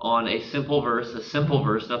on a simple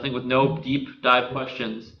verse, nothing with no deep dive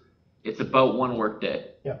questions, it's about 1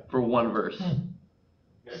 workday for 1 verse.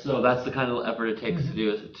 So that's the kind of effort it takes to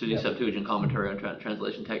do Septuagint commentary on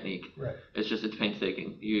translation technique. It's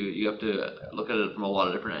painstaking. You have to look at it from a lot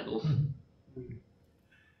of different angles.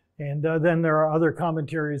 And then there are other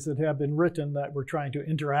commentaries that have been written that we're trying to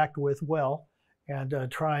interact with well, and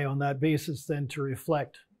try on that basis then to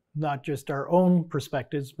reflect not just our own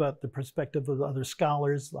perspectives, but the perspective of other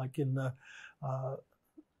scholars, like in the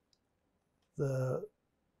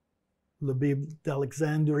Bible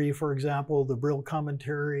d'Alexandrie, for example, the Brill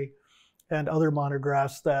commentary, and other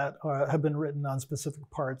monographs that have been written on specific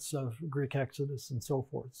parts of Greek Exodus and so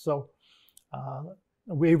forth. So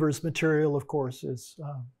Weaver's material, of course, is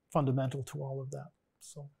fundamental to all of that.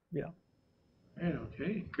 So, yeah.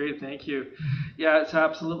 Okay, great, thank you. Yeah, it's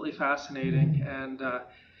absolutely fascinating, and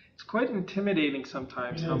it's quite intimidating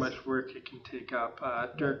sometimes how much work it can take up.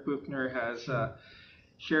 Dirk Buchner has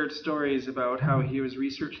shared stories about how he was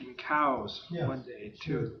researching cows one day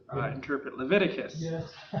to interpret Leviticus.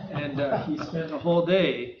 And he spent a whole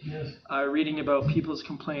day reading about people's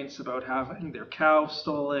complaints about having their cow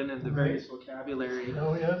stolen and the various vocabulary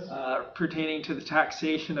pertaining to the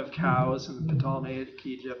taxation of cows in the Ptolemaic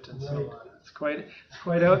Egypt and so on. It's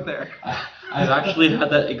quite out there. I've actually had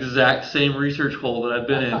that exact same research hole that I've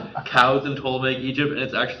been in, cows in Ptolemaic Egypt, and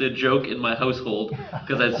it's actually a joke in my household,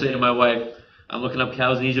 because I'd say to my wife, I'm looking up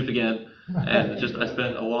cows in Egypt again, and I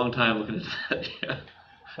spent a long time looking at that.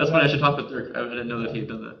 That's when I should talk with Dirk. I didn't know that he'd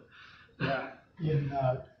done that.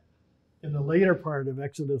 In the later part of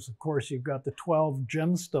Exodus, of course, you've got the 12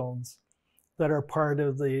 gemstones that are part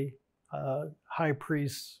of the high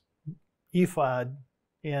priest's ephod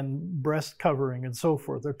and breast covering and so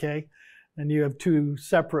forth, okay? And you have 2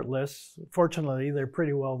 separate lists. Fortunately, they're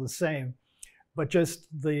pretty well the same. But just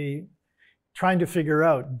the trying to figure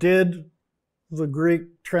out, did the Greek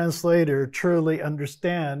translator truly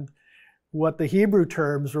understand what the Hebrew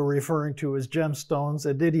terms were referring to as gemstones,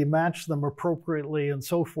 and did he match them appropriately and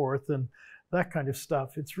so forth, and that kind of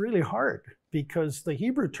stuff? It's really hard because the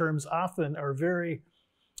Hebrew terms often are very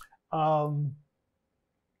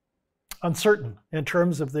uncertain in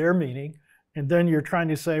terms of their meaning. And then you're trying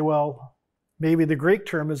to say, well, maybe the Greek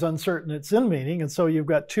term is uncertain, it's in meaning. And so you've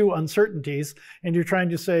got two uncertainties, and you're trying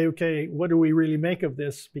to say, okay, what do we really make of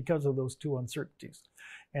this because of those two uncertainties?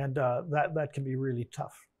 And that can be really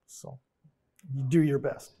tough. So you do your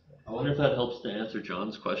best. I wonder if that helps to answer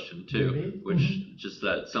John's question too, which just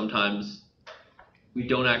that sometimes we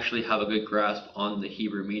don't actually have a good grasp on the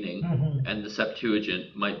Hebrew meaning, and the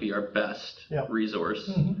Septuagint might be our best resource,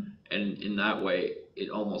 and in that way it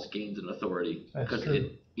almost gains an authority because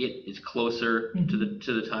it is closer to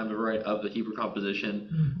the time of the Hebrew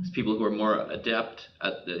composition. It's people who are more adept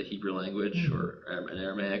at the Hebrew language or an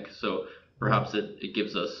Aramaic, so perhaps it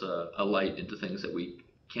gives us a light into things that we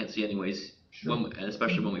can't see anyways, and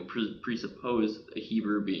especially when we presuppose a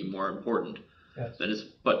Hebrew being more important. Yes.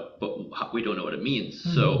 But we don't know what it means.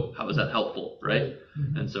 So how is that helpful, right?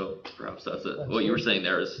 And so perhaps that's what you were saying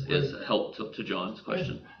there is a help to John's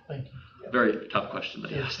question. Thank you. Yeah. Very tough question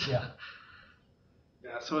that he asked. Yeah.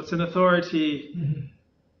 Yeah, so it's an authority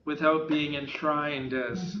without being enshrined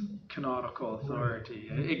as canonical authority.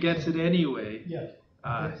 It gets it anyway,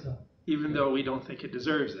 even though we don't think it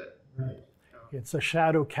deserves it. Right. It's a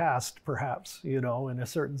shadow cast, perhaps, in a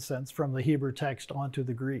certain sense, from the Hebrew text onto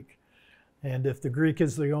the Greek. And if the Greek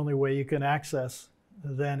is the only way you can access,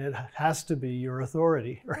 then it has to be your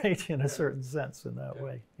authority, right? In a certain sense, in that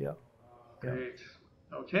way. Yeah. Great.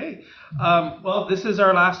 Okay. Well, this is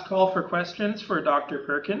our last call for questions for Dr.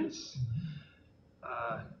 Perkins.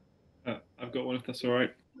 I've got one, if that's all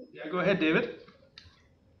right. Yeah, go ahead, David.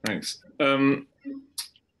 Thanks.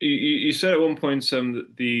 You said at one point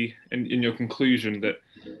that in your conclusion that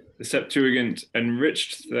the Septuagint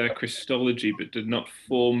enriched their Christology but did not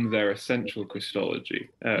form their essential Christology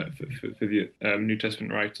for the New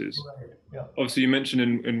Testament writers. Right. Yeah. Obviously, you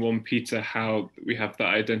mentioned in 1 Peter how we have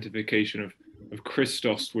that identification of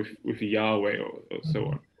Christos with Yahweh or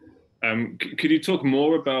so on. Could you talk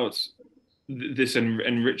more about this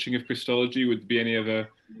enriching of Christology? Would there be any other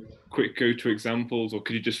quick go-to examples, or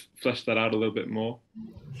could you just flesh that out a little bit more?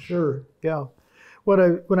 Sure, yeah. What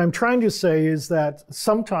I'm trying to say is that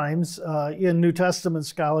sometimes in New Testament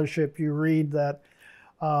scholarship you read that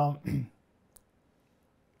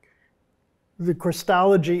the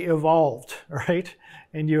Christology evolved, right?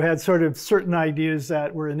 And you had sort of certain ideas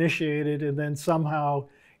that were initiated, and then somehow,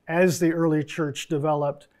 as the early church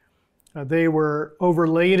developed, they were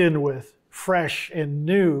overladen with fresh and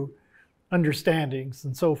new understandings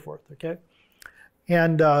and so forth, okay?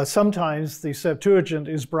 And sometimes the Septuagint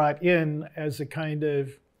is brought in as a kind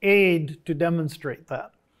of aid to demonstrate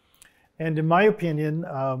that. And in my opinion,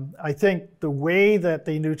 I think the way that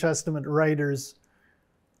the New Testament writers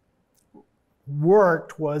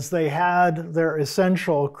worked was they had their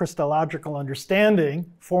essential Christological understanding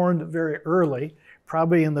formed very early,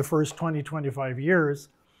 probably in the first 20, 25 years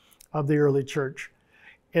of the early church.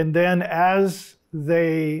 And then as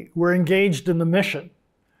they were engaged in the mission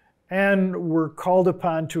and were called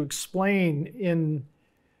upon to explain in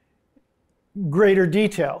greater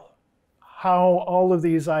detail how all of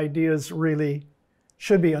these ideas really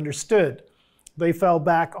should be understood, they fell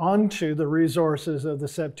back onto the resources of the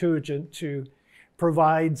Septuagint to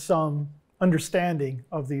provide some understanding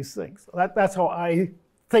of these things. That's how I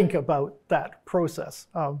think about that process.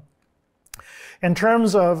 In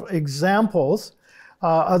terms of examples,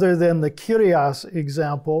 other than the Kyrios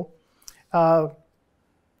example,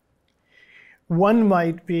 one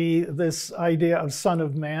might be this idea of Son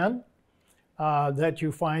of Man that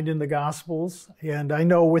you find in the Gospels. And I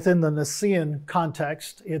know within the Nicene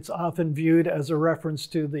context, it's often viewed as a reference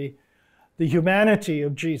to the humanity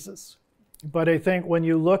of Jesus. But I think when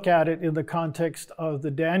you look at it in the context of the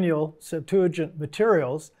Daniel Septuagint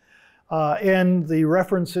materials and the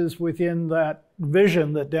references within that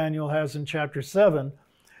vision that Daniel has in chapter 7,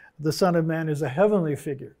 the Son of Man is a heavenly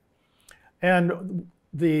figure. And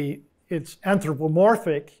it's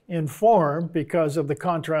anthropomorphic in form because of the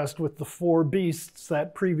contrast with the four beasts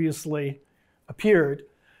that previously appeared.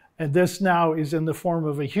 And this now is in the form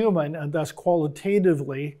of a human and thus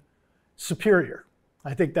qualitatively superior.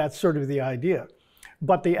 I think that's sort of the idea.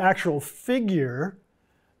 But the actual figure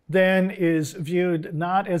then is viewed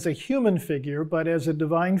not as a human figure, but as a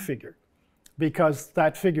divine figure, because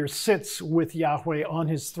that figure sits with Yahweh on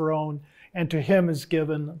his throne, and to him is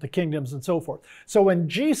given the kingdoms and so forth. So when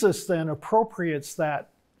Jesus then appropriates that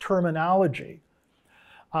terminology,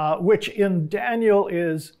 which in Daniel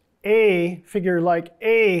is a figure like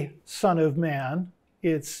a Son of Man,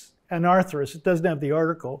 it's anarthrous, it doesn't have the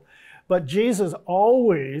article, but Jesus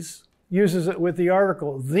always uses it with the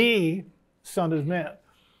article, the Son of Man.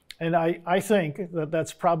 And I think that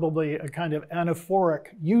that's probably a kind of anaphoric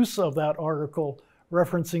use of that article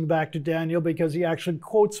referencing back to Daniel, because he actually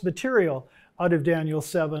quotes material out of Daniel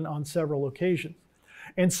 7 on several occasions.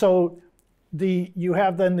 And so you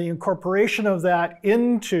have then the incorporation of that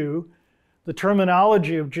into the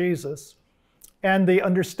terminology of Jesus and the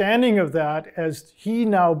understanding of that as he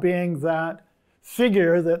now being that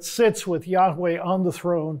figure that sits with Yahweh on the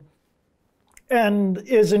throne and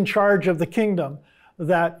is in charge of the kingdom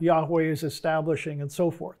that Yahweh is establishing and so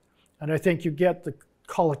forth. And I think you get the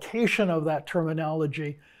collocation of that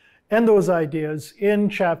terminology and those ideas in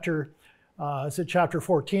chapter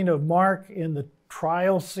 14 of Mark, in the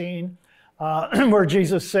trial scene, where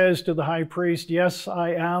Jesus says to the high priest, "Yes,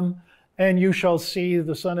 I am, and you shall see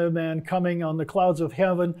the Son of Man coming on the clouds of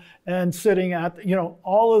heaven and sitting at,"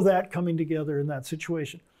 all of that coming together in that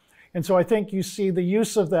situation. And so I think you see the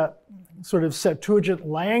use of that sort of Septuagint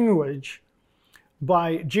language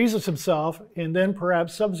by Jesus himself, and then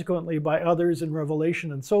perhaps subsequently by others in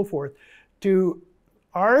Revelation and so forth, to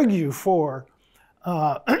argue for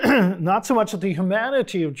not so much the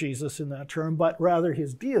humanity of Jesus in that term, but rather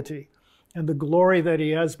his deity and the glory that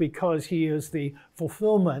he has, because he is the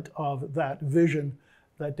fulfillment of that vision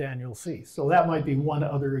that Daniel sees. So that might be one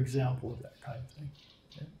other example of that kind of thing.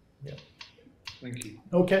 Yeah. Thank you.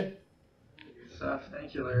 Okay. Good stuff.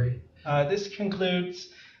 Thank you, Larry. This concludes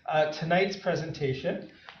tonight's presentation.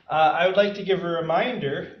 I would like to give a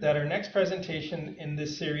reminder that our next presentation in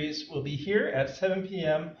this series will be here at 7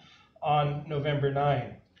 p.m. on November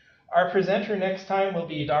 9. Our presenter next time will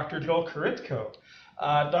be Dr. Joel Korytko.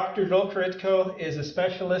 Dr. Joel Korytko is a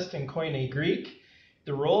specialist in Koine Greek,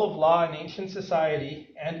 the role of law in ancient society,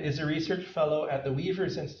 and is a research fellow at the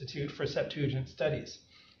Weaver's Institute for Septuagint Studies.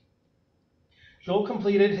 Joel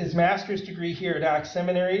completed his master's degree here at Acts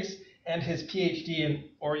Seminaries and his PhD in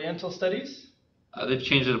Oriental Studies. They've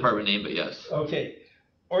changed the department name, but yes. Okay.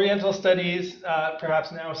 Oriental Studies,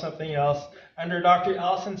 perhaps now something else, under Dr.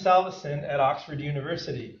 Alison Salveson at Oxford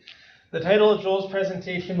University. The title of Joel's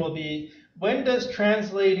presentation will be, "When Does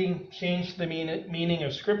Translating Change the Meaning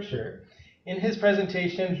of Scripture?" In his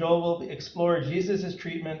presentation, Joel will explore Jesus'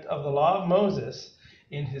 treatment of the law of Moses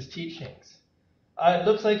in his teachings. It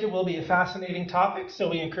looks like it will be a fascinating topic, so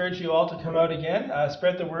we encourage you all to come out again,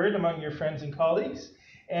 spread the word among your friends and colleagues,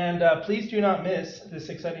 and please do not miss this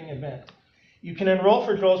exciting event. You can enroll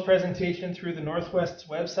for Joel's presentation through the Northwest's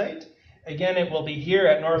website. Again, it will be here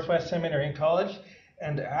at Northwest Seminary and College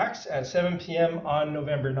and Acts at 7 p.m. on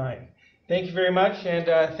November 9. Thank you very much, and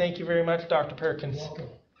thank you very much, Dr. Perkins. Welcome.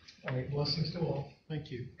 All right, blessings to all.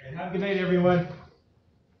 Thank you. And have a good night, everyone.